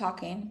 cool.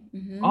 talking.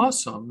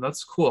 Awesome.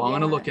 That's cool. I'm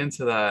gonna look Yeah.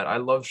 into that. I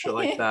love shit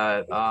like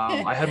that.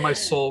 I had my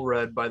soul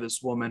read by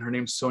this woman. Her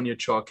name's Sonia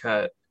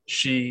Choquette.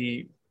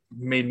 She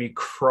made me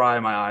cry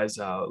my eyes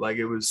out. Like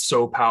it was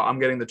so powerful. I'm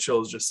getting the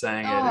chills just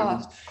saying it.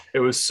 Oh, It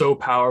was so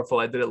powerful.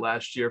 I did it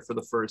last year for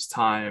the first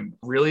time.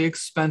 Really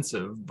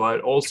expensive,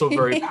 but also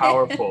very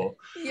powerful.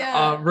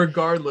 yeah.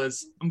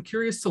 Regardless, I'm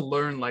curious to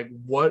learn like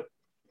what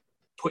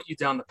put you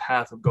down the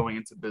path of going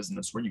into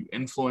business? Were you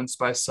influenced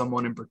by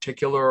someone in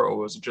particular, or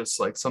was it just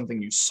like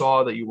something you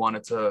saw that you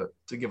wanted to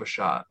give a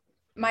shot?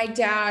 My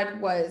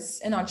dad was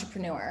an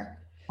entrepreneur.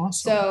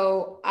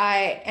 Awesome.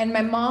 And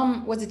my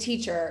mom was a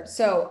teacher.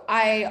 So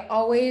I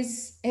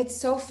always, it's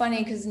so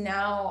funny because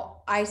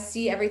now I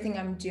see everything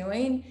I'm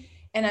doing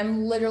and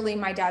I'm literally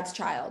my dad's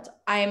child.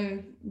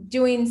 I'm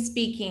doing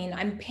speaking,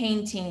 I'm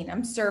painting,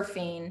 I'm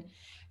surfing,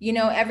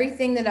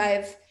 everything that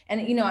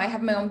I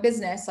have my own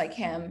business like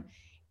him.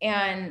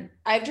 And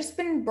I've just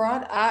been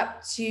brought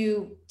up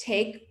to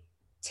take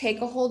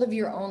a hold of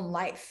your own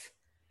life.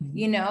 Mhm.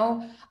 You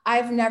know,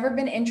 I've never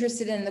been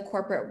interested in the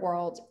corporate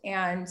world,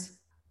 and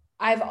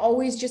I've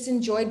always just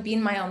enjoyed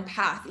being my own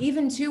path.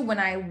 Even too, when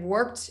I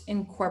worked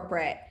in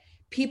corporate,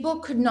 people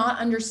could not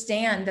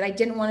understand that I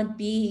didn't want to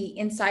be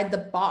inside the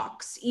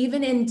box.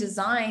 Even in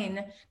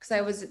design, because I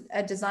was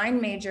a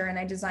design major and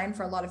I designed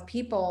for a lot of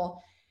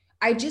people,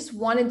 I just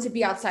wanted to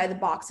be outside the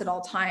box at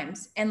all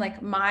times.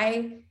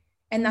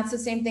 And that's the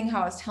same thing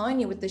how I was telling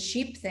you with the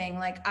sheep thing.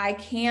 Like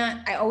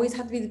I always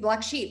have to be the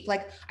black sheep.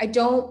 Like I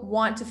don't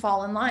want to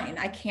fall in line.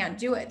 I can't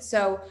do it.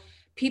 So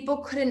people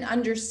couldn't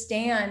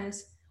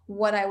understand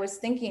what I was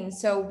thinking.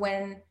 So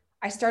when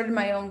I started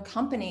my own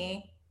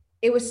company,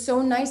 it was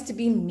so nice to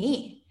be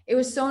me. It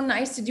was so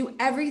nice to do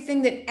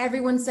everything that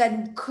everyone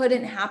said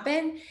couldn't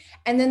happen.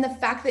 And then the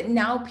fact that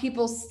now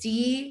people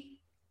see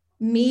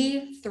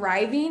me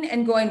thriving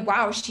and going,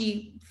 wow,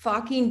 she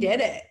fucking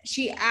did it.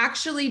 She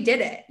actually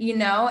did it,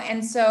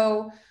 And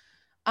so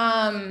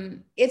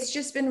it's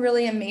just been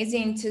really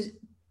amazing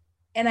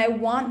and I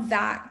want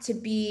that to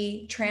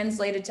be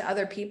translated to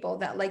other people,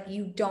 that like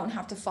you don't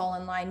have to fall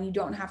in line, you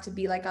don't have to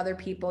be like other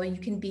people, you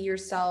can be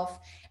yourself.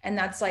 And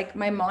that's like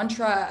my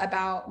mantra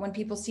about when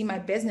people see my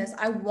business.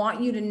 I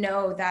want you to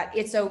know that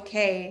it's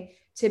okay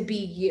to be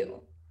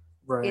you.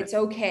 Right. It's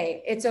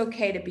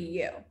okay to be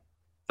you.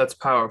 That's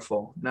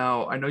powerful.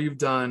 Now, I know you've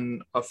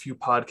done a few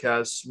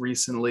podcasts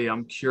recently.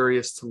 I'm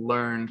curious to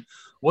learn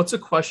what's a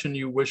question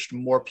you wished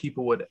more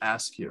people would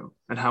ask you,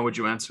 and how would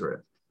you answer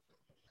it?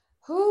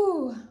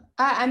 Who?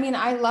 I mean,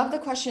 I love the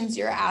questions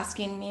you're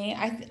asking me.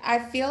 I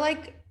feel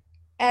like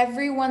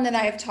everyone that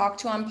I've talked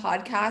to on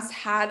podcasts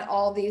had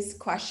all these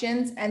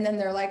questions, and then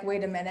they're like,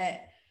 wait a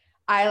minute,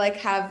 I like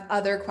have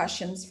other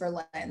questions for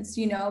Lens,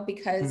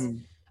 because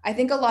Mhm. I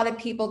think a lot of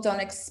people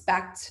don't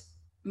expect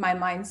my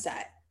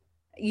mindset,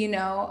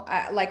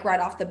 like right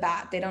off the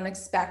bat. They don't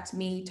expect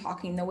me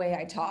talking the way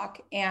I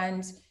talk,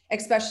 and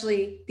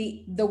especially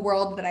the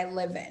world that I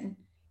live in,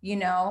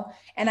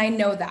 and I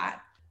know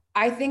that.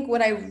 I think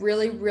what I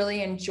really,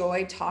 really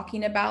enjoy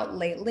talking about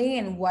lately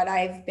and what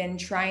I've been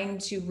trying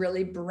to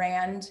really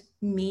brand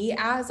me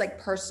as, like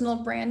personal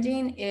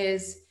branding,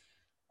 is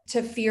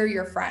to fear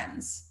your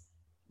friends.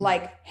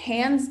 Like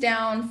hands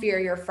down, fear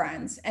your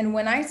friends. And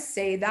when I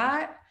say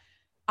that,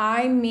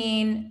 I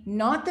mean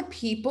not the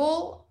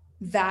people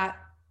that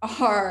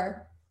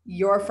are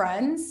your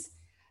friends,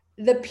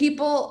 the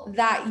people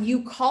that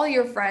you call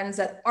your friends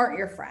that aren't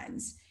your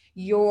friends,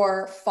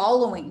 your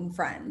following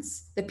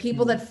friends, the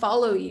people Mhm. that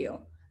follow you.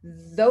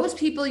 Those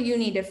people you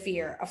need to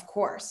fear, of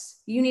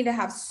course. You need to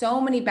have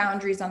so many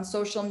boundaries on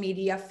social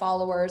media,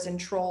 followers and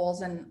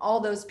trolls and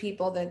all those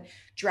people that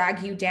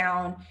drag you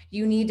down.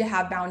 You need to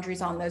have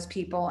boundaries on those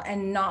people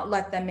and not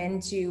let them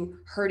into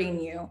hurting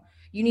you.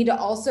 You need to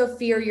also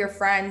fear your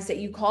friends that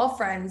you call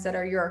friends that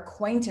are your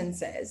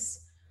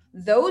acquaintances.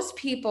 Those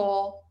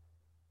people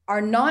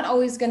are not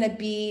always going to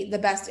be the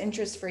best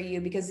interest for you,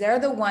 because they're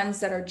the ones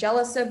that are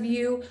jealous of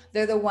you.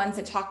 They're the ones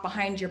that talk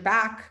behind your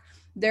back.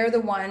 They're the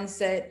ones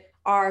that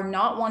are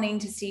not wanting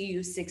to see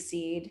you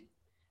succeed.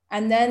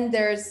 And then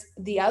there's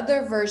the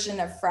other version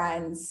of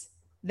friends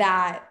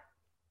that,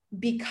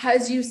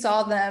 because you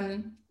saw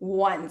them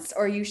once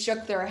or you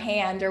shook their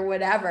hand or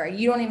whatever,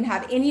 you don't even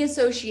have any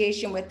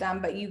association with them,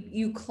 but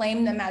you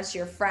claim them as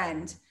your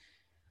friend.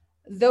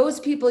 Those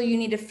people you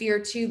need to fear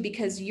too,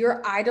 because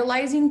you're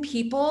idolizing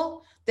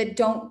people that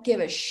don't give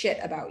a shit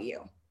about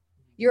you.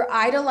 You're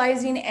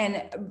idolizing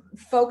and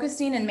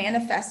focusing and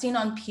manifesting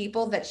on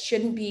people that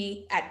shouldn't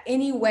be at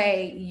any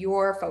way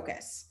your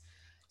focus.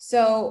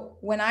 So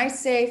when I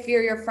say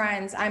fear your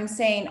friends, I'm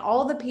saying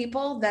all the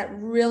people that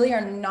really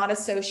are not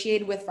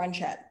associated with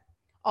friendship,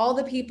 all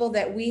the people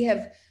that we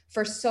have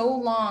for so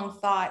long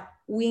thought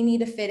we need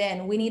to fit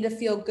in, we need to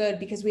feel good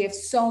because we have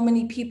so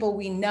many people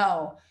we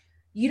know.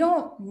 You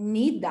don't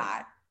need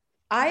that.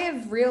 I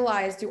have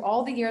realized through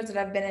all the years that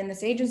I've been in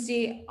this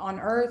agency on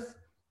earth,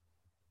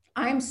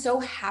 I'm so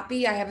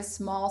happy I have a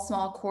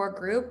small core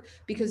group,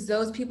 because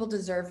those people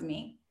deserve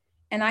me.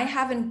 and I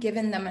haven't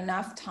given them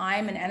enough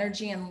time and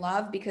energy and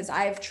love because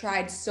I've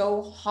tried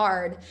so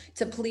hard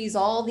to please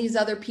all these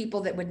other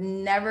people that would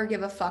never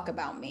give a fuck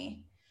about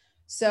me.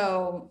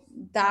 So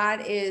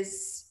that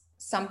is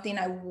something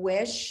I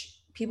wish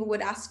people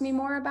would ask me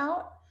more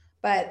about,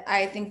 but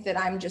I think that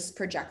I'm just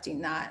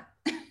projecting that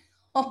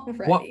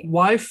already.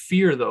 Why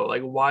fear though?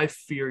 Like, why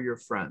fear your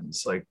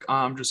friends? Like,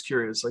 I'm just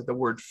curious, like the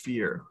word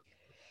fear.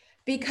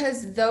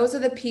 Because those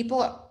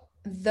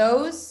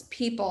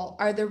people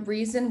are the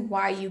reason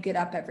why you get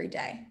up every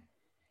day.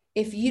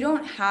 If you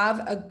don't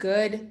have a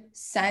good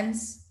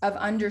sense of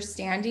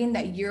understanding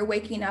that you're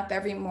waking up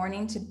every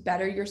morning to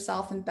better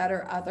yourself and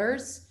better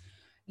others,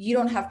 you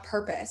don't have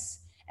purpose.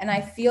 And I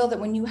feel that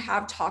when you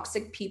have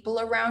toxic people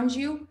around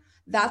you,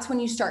 that's when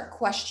you start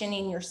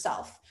questioning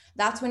yourself.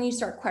 That's when you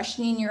start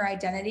questioning your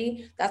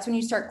identity. That's when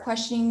you start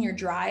questioning your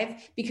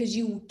drive, because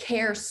you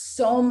care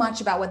so much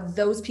about what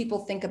those people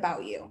think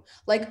about you.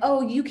 Like,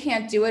 oh, you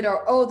can't do it,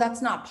 or, oh,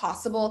 that's not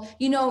possible.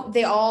 You know,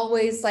 they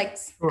always like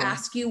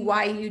ask you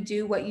why you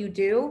do what you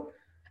do.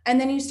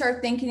 And then you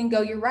start thinking and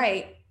go, you're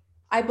right.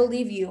 I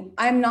believe you.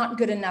 I'm not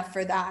good enough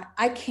for that.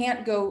 I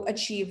can't go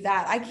achieve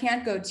that. I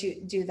can't go to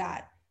do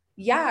that.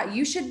 Yeah,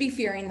 you should be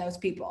fearing those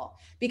people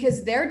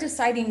because they're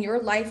deciding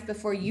your life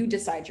before you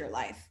decide your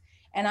life.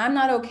 And I'm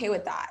not okay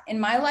with that. In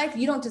my life,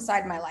 you don't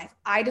decide my life.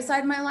 I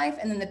decide my life.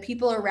 And then the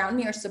people around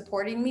me are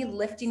supporting me,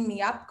 lifting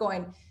me up,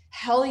 going,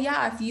 hell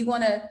yeah, if you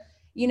want to,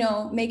 you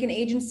know, make an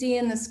agency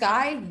in the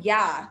sky,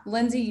 yeah,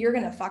 Lindsay, you're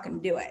going to fucking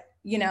do it,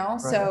 you know?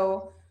 Right.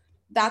 So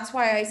that's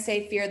why I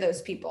say fear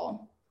those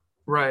people.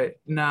 Right.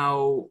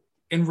 Now,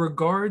 in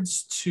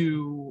regards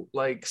to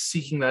like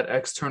seeking that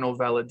external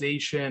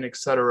validation,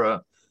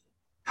 etc.,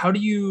 how do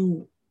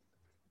you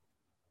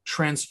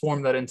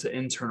transform that into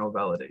internal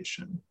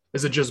validation?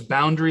 Is it just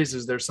boundaries?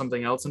 Is there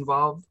something else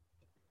involved?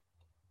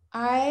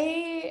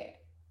 I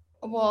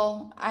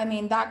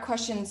mean, that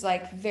question's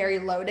like very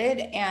loaded,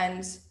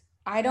 and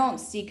I don't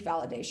seek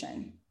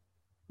validation.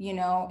 You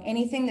know,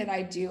 anything that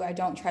I do, I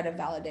don't try to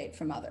validate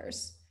from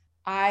others.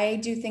 I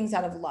do things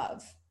out of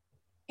love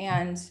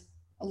and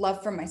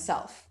love for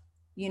myself.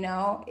 You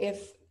know,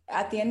 if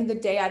at the end of the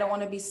day, I don't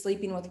want to be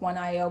sleeping with one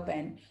eye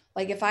open.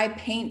 Like if I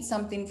paint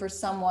something for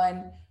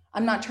someone,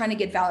 I'm not trying to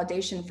get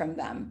validation from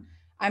them.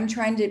 I'm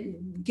trying to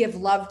give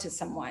love to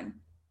someone.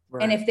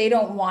 Right. And if they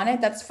don't want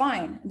it, that's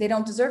fine. They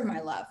don't deserve my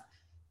love.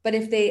 But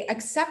if they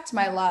accept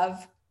my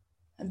love,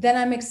 then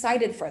I'm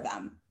excited for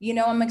them. You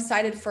know, I'm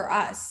excited for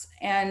us.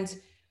 And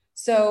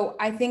so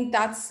I think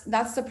that's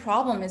the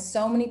problem, is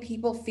so many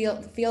people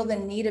feel the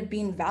need of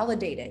being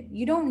validated.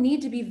 You don't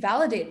need to be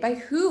validated. By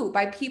who?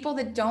 By people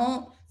that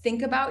don't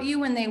think about you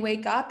when they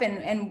wake up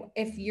and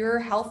if your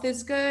health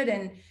is good.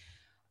 And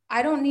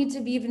I don't need to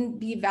even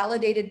be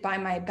validated by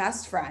my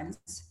best friends,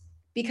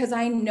 because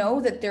I know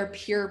that they're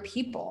pure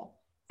people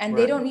and Right.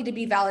 They don't need to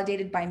be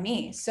validated by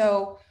me.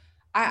 So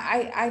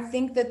I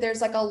think that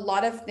there's like a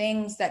lot of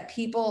things that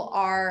people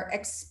are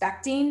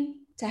expecting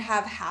to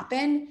have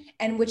happen,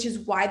 and which is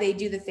why they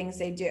do the things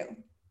they do,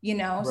 you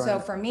know? Right. So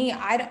for me,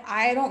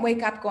 I don't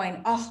wake up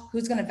going, oh,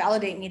 who's going to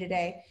validate me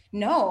today?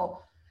 No.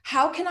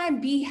 How can I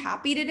be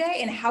happy today?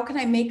 And how can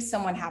I make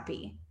someone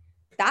happy?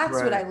 That's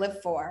Right. what I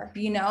live for,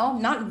 you know,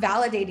 not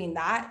validating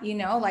that, you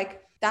know,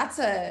 like that's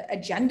a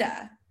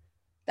agenda.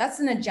 That's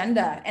an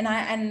agenda.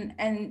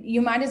 And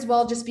you might as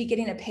well just be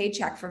getting a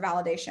paycheck for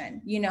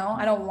validation. You know,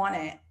 I don't want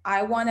it.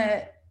 I want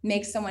to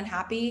make someone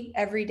happy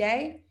every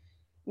day,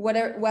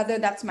 whether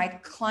that's my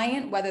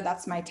client, whether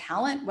that's my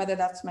talent, whether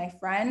that's my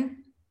friend.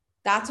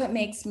 That's what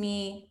makes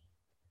me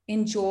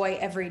enjoy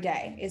every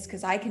day, is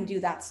because I can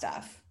do that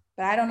stuff,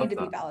 but I don't need to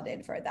be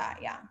validated for that.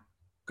 Yeah.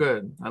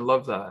 Good. I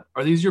love that.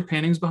 Are these your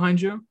paintings behind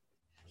you?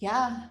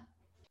 Yeah.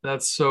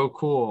 That's so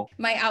cool.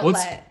 My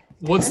outlet.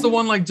 What's the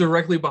one like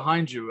directly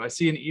behind you? I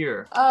see an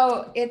ear.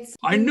 Oh, it's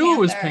Pink I knew Panther. It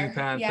was Pink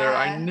Panther. Yeah.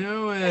 I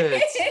knew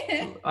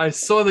it. I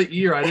saw the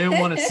ear. I didn't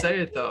want to say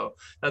it though.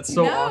 That's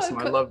so awesome.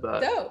 I love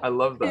that. Dope. I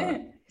love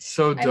that.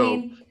 So dope.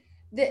 I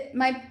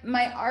mean,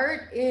 my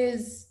art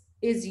is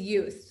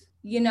youth,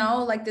 you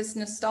know, like this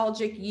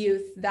nostalgic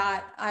youth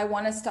that I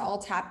want us to all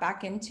tap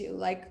back into.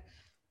 Like,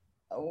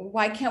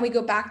 why can't we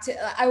go back to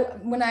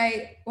when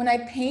I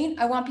paint,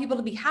 I want people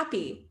to be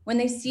happy. When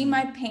they see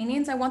my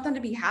paintings, I want them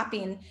to be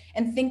happy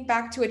and think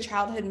back to a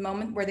childhood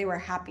moment where they were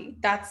happy.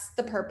 That's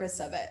the purpose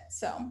of it.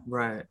 So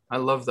right. I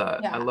love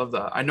that. Yeah. I love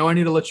that. I know I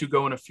need to let you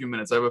go in a few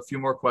minutes. I have a few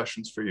more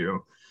questions for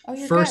you. Oh,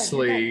 you're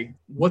Firstly, good. You're good.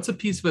 What's a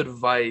piece of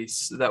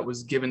advice that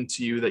was given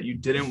to you that you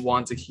didn't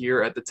want to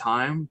hear at the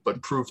time,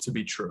 but proved to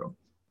be true?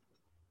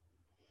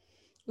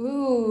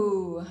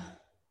 Ooh,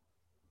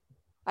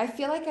 I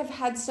feel like I've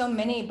had so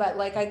many, but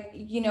like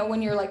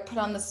when you're like put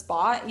on the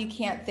spot, you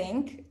can't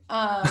think.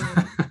 Oh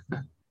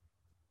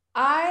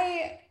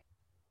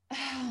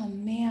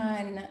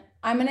man,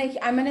 I'm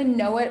gonna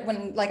know it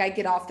when like I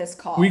get off this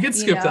call. We could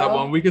skip that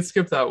one. We could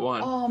skip that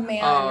one. Oh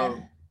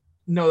man.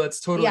 No, that's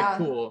totally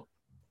cool.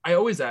 I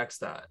always ask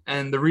that.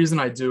 And the reason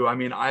I do, I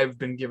mean, I've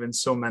been given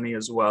so many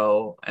as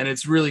well. And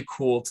it's really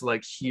cool to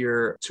like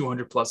hear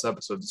 200 plus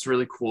episodes. It's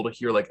really cool to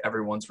hear like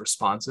everyone's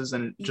responses.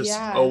 And it just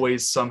Yeah.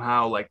 always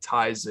somehow like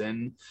ties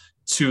in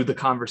to the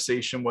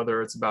conversation,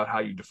 whether it's about how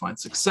you define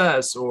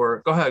success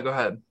or go ahead, go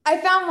ahead. I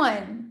found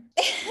one.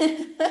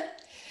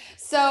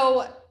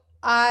 So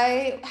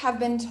I have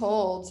been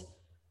told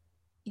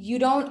you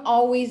don't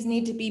always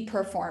need to be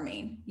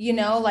performing,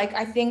 like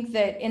I think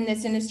that in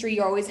this industry,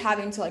 you're always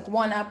having to like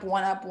one up,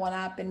 one up, one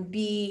up and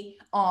be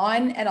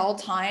on at all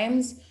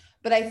times.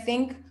 But I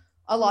think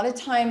a lot of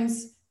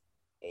times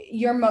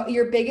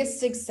your biggest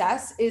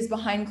success is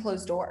behind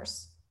closed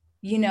doors.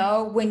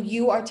 When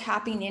you are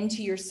tapping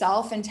into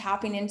yourself and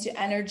tapping into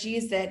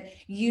energies that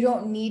you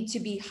don't need to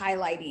be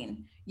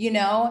highlighting,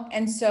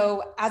 And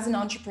so as an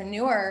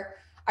entrepreneur,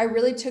 I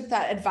really took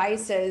that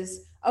advice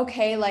as,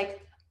 okay, like,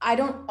 I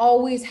don't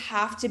always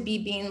have to be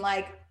being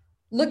like,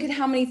 look at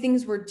how many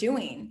things we're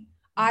doing.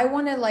 I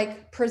want to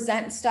like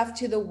present stuff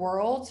to the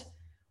world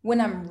when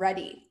I'm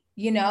ready,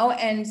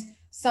 and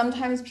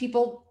sometimes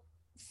people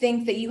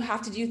think that you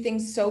have to do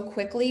things so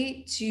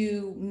quickly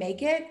to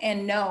make it.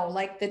 And no,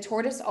 like the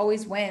tortoise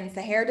always wins,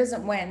 the hare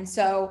doesn't win.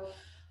 So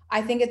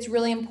I think it's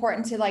really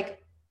important to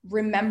like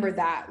remember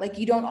that, like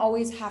you don't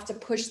always have to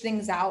push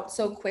things out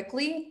so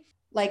quickly.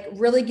 Like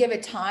really give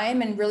it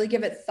time and really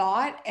give it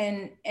thought,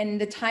 and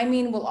the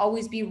timing will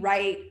always be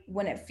right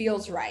when it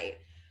feels right.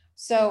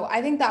 So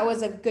I think that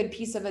was a good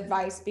piece of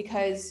advice,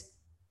 because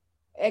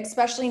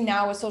especially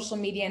now with social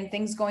media and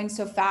things going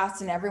so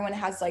fast and everyone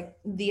has like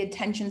the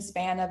attention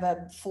span of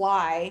a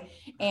fly,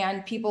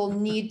 and people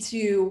need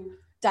to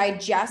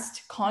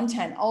digest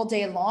content all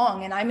day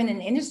long. And I'm in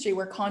an industry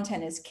where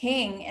content is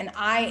king and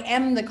I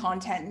am the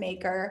content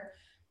maker.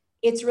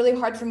 It's really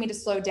hard for me to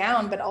slow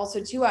down, but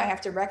also too, I have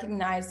to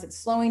recognize that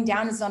slowing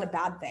down is not a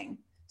bad thing.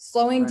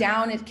 Slowing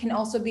down, it can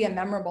also be a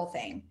memorable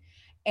thing.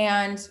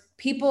 And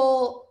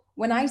people,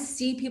 when I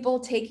see people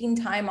taking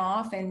time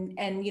off and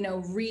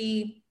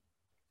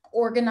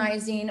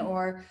reorganizing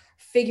or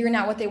figuring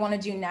out what they want to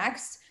do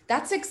next,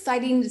 that's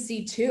exciting to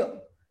see too.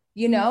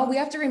 We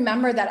have to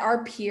remember that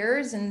our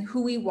peers and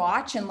who we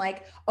watch and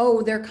like,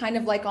 oh, they're kind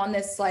of like on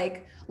this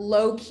like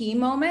low key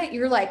moment.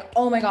 You're like,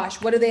 oh my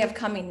gosh, what do they have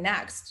coming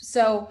next?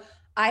 So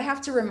I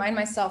have to remind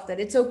myself that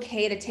it's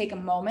okay to take a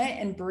moment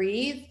and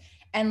breathe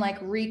and like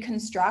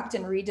reconstruct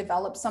and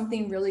redevelop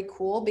something really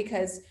cool,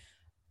 because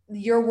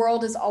your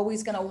world is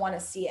always going to want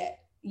to see it.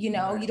 You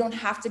don't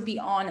have to be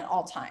on at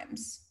all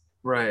times.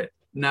 Right.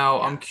 Now,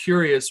 Yeah. I'm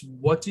curious,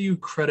 what do you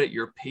credit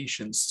your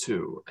patience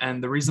to?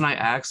 And the reason I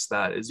ask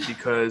that is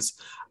because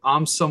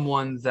I'm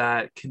someone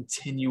that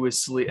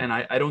continuously, and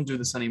I don't do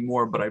this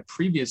anymore, but I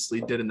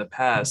previously did in the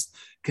past,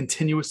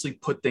 continuously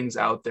put things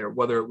out there,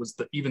 whether it was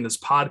even this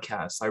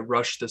podcast. I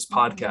rushed this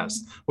podcast,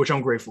 which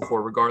I'm grateful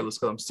for regardless,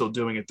 because I'm still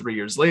doing it 3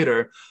 years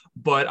later.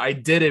 But I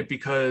did it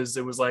because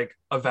it was like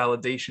a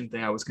validation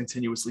thing. I was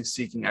continuously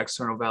seeking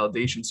external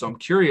validation. So I'm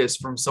curious,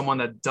 from someone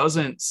that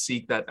doesn't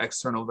seek that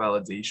external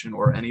validation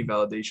or any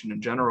validation in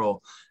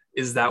general,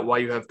 is that why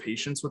you have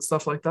patience with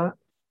stuff like that?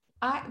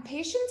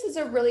 Patience is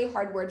a really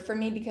hard word for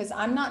me, because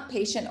I'm not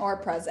patient or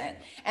present.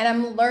 And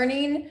I'm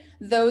learning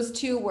those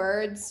two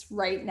words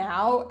right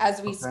now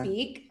as we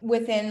speak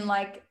within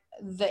like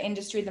the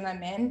industry that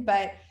I'm in.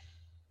 But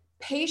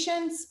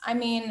patience, I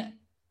mean,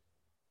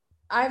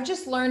 I've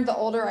just learned the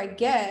older I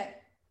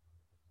get,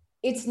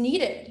 it's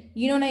needed.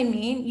 You know what I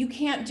mean? You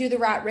can't do the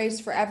rat race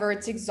forever.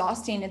 It's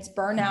exhausting. It's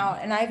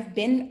burnout. And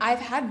I've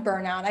had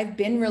burnout. I've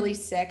been really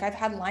sick. I've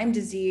had Lyme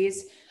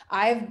disease.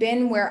 I've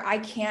been where I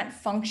can't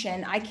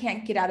function. I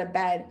can't get out of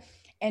bed.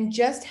 And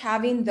just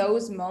having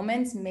those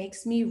moments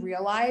makes me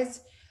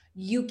realize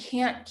you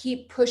can't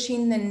keep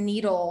pushing the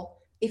needle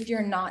if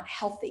you're not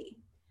healthy.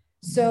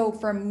 So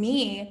for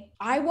me,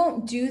 I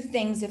won't do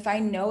things if I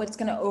know it's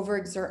going to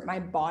overexert my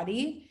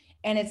body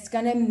and it's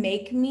going to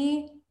make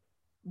me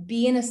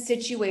be in a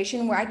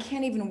situation where I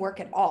can't even work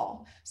at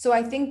all. So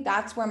I think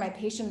that's where my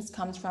patience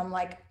comes from.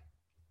 Like,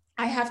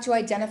 I have to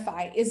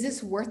identify, is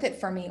this worth it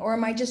for me? Or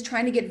am I just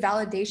trying to get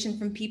validation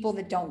from people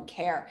that don't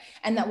care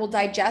and that will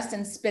digest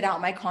and spit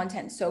out my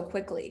content so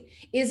quickly?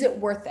 Is it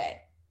worth it?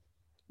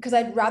 Because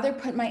I'd rather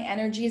put my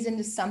energies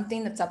into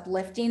something that's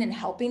uplifting and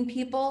helping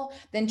people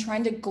than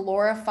trying to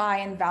glorify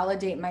and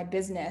validate my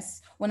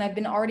business when I've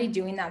been already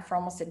doing that for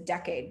almost a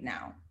decade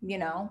now,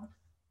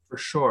 For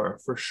sure,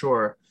 for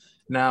sure.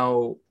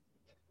 Now,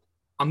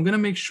 I'm going to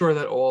make sure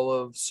that all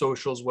of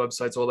socials,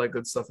 websites, all that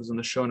good stuff is in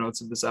the show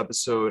notes of this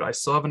episode. I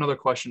still have another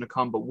question to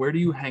come, but where do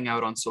you hang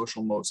out on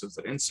social most? Is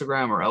it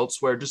Instagram or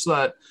elsewhere? Just so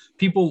that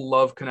people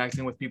love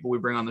connecting with people we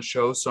bring on the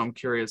show. So I'm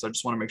curious. I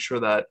just want to make sure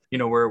that,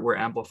 we're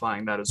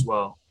amplifying that as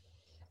well.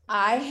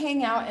 I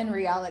hang out in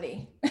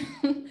reality.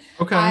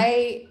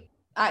 Okay.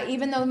 I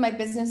even though my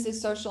business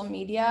is social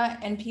media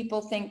and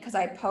people think because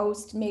I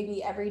post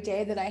maybe every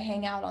day that I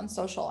hang out on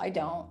social, I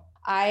don't.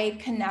 I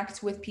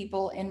connect with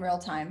people in real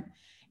time.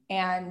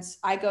 And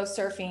I go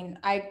surfing,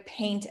 I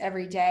paint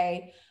every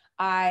day,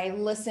 I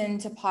listen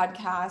to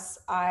podcasts,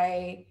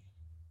 I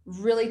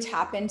really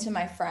tap into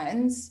my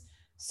friends.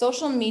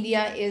 Social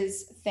media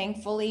is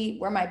thankfully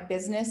where my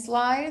business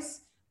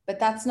lies, but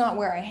that's not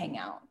where I hang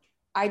out.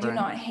 I do Right.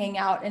 not hang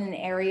out in an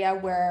area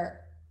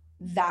where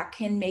that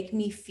can make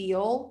me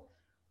feel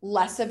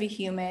less of a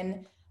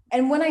human.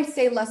 And when I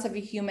say less of a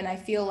human, I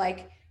feel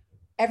like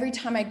every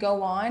time I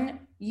go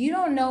on, you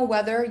don't know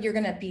whether you're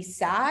going to be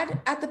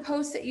sad at the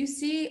post that you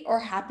see or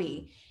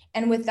happy.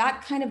 And with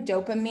that kind of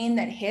dopamine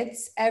that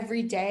hits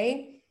every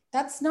day,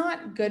 that's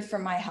not good for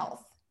my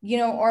health,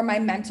 or my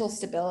mental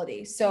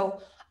stability. So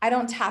I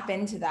don't tap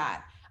into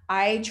that.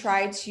 I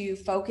try to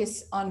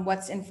focus on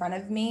what's in front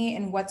of me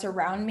and what's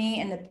around me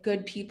and the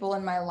good people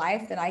in my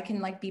life that I can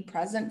like be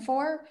present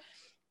for,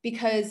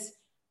 because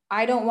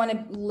I don't want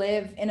to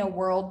live in a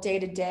world day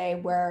to day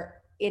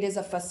where it is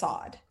a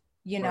facade,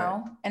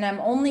 Right. And I'm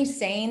only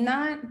saying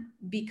that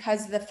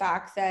because of the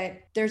fact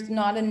that there's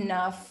not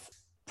enough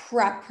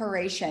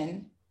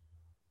preparation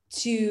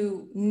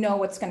to know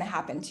what's going to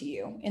happen to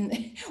you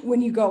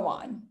when you go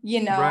on,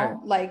 Right.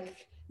 like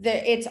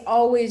it's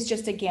always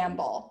just a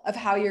gamble of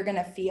how you're going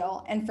to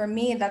feel. And for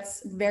me,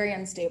 that's very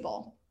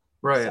unstable.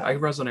 Right. I So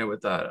resonate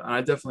with that. And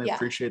I definitely yeah.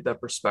 appreciate that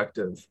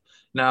perspective.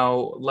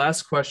 Now,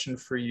 last question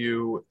for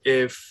you.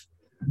 If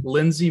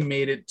Lindsay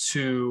made it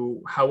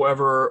to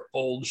however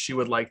old she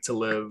would like to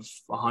live,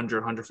 100,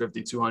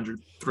 150,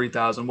 200,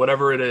 3,000,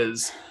 whatever it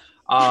is,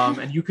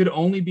 and you could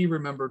only be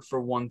remembered for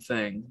one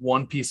thing,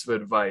 one piece of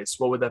advice,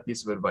 what would that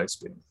piece of advice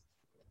be?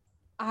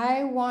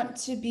 I want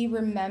to be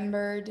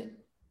remembered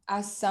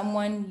as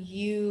someone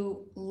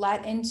you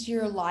let into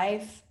your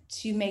life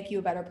to make you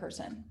a better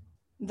person.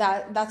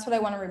 That's what I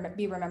want to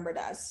be remembered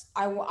as.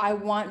 I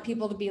want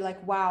people to be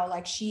like, wow,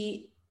 like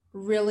she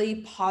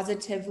really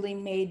positively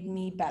made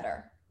me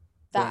better.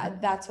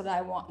 Right. That's what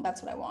I want.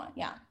 That's what I want.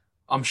 Yeah.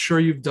 I'm sure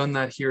you've done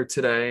that here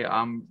today.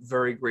 I'm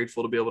very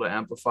grateful to be able to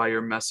amplify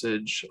your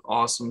message.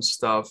 Awesome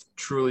stuff.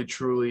 Truly,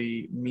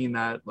 truly mean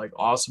that. Like,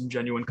 awesome,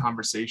 genuine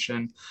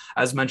conversation.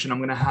 As mentioned, I'm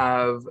going to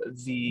have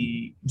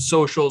the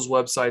socials,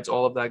 websites,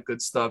 all of that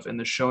good stuff in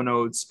the show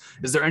notes.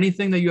 Is there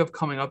anything that you have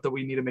coming up that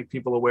we need to make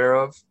people aware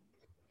of?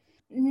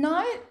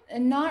 Not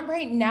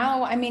right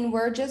now. I mean,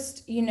 we're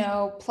just,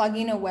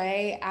 plugging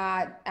away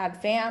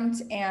at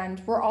Vamped,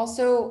 and we're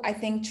also, I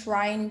think,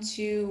 trying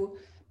to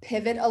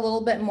pivot a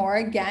little bit more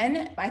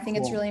again. I think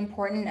it's Cool. really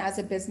important as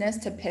a business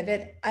to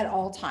pivot at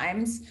all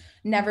times.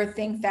 Never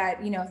think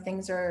that,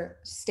 things are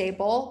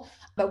stable,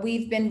 but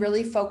we've been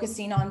really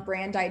focusing on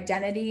brand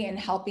identity and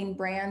helping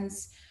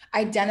brands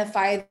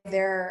identify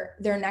their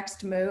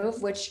next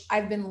move, which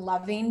I've been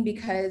loving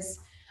because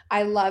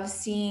I love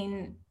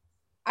seeing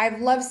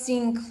I've loved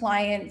seeing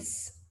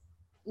clients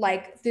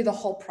like through the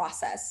whole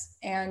process.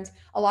 And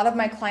a lot of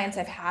my clients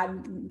I've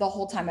had the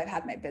whole time I've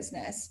had my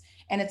business.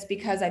 And it's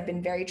because I've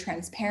been very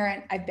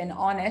transparent. I've been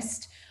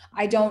honest.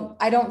 I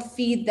don't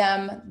feed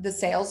them the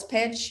sales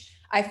pitch.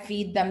 I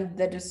feed them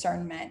the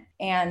discernment,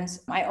 and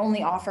I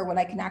only offer what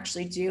I can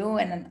actually do.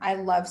 And I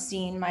love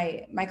seeing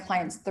my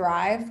clients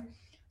thrive.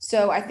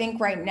 So I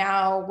think right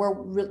now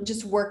we're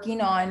just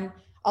working on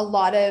a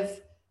lot of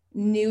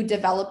new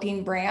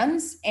developing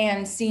brands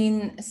and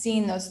seeing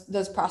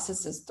those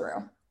processes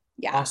through.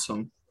 Yeah.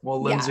 Awesome.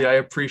 Well, Lindsay, Yeah. I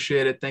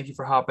appreciate it. Thank you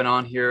for hopping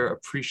on here.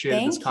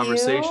 Appreciated this Thank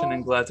conversation and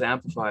you. glad to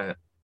amplify it.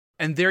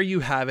 And there you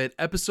have it,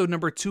 episode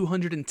number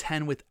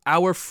 210 with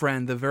our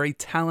friend, the very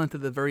talented,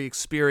 the very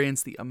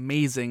experienced, the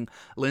amazing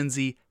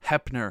Lindsay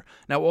Hepner.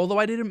 Now, although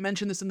I didn't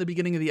mention this in the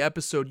beginning of the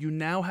episode, you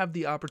now have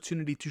the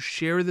opportunity to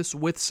share this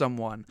with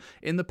someone.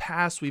 In the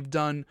past, we've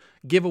done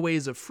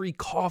giveaways of free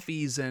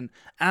coffees and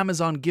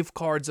Amazon gift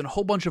cards and a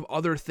whole bunch of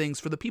other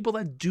things for the people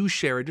that do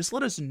share it. Just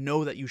let us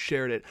know that you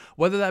shared it,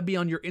 whether that be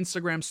on your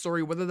Instagram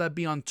story, whether that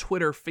be on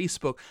Twitter,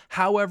 Facebook,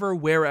 however,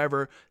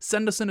 wherever.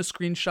 Send us in a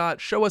screenshot,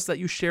 show us that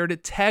you shared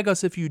it, tag us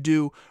if you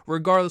do.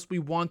 Regardless, we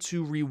want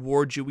to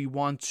reward you. We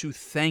want to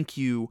thank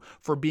you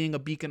for being a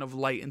beacon of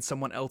light in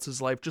someone else's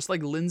life, just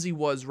like Lindsay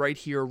was right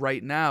here,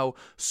 right now.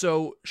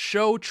 So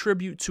show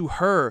tribute to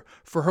her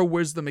for her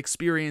wisdom,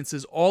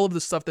 experiences, all of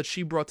the stuff that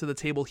she brought to the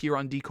table here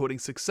on Decoding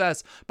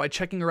Success by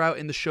checking her out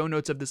in the show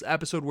notes of this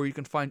episode, where you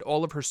can find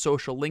all of her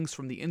social links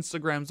from the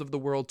Instagrams of the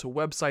world to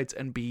websites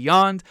and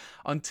beyond.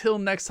 Until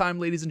next time,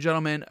 ladies and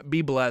gentlemen,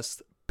 be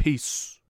blessed. Peace.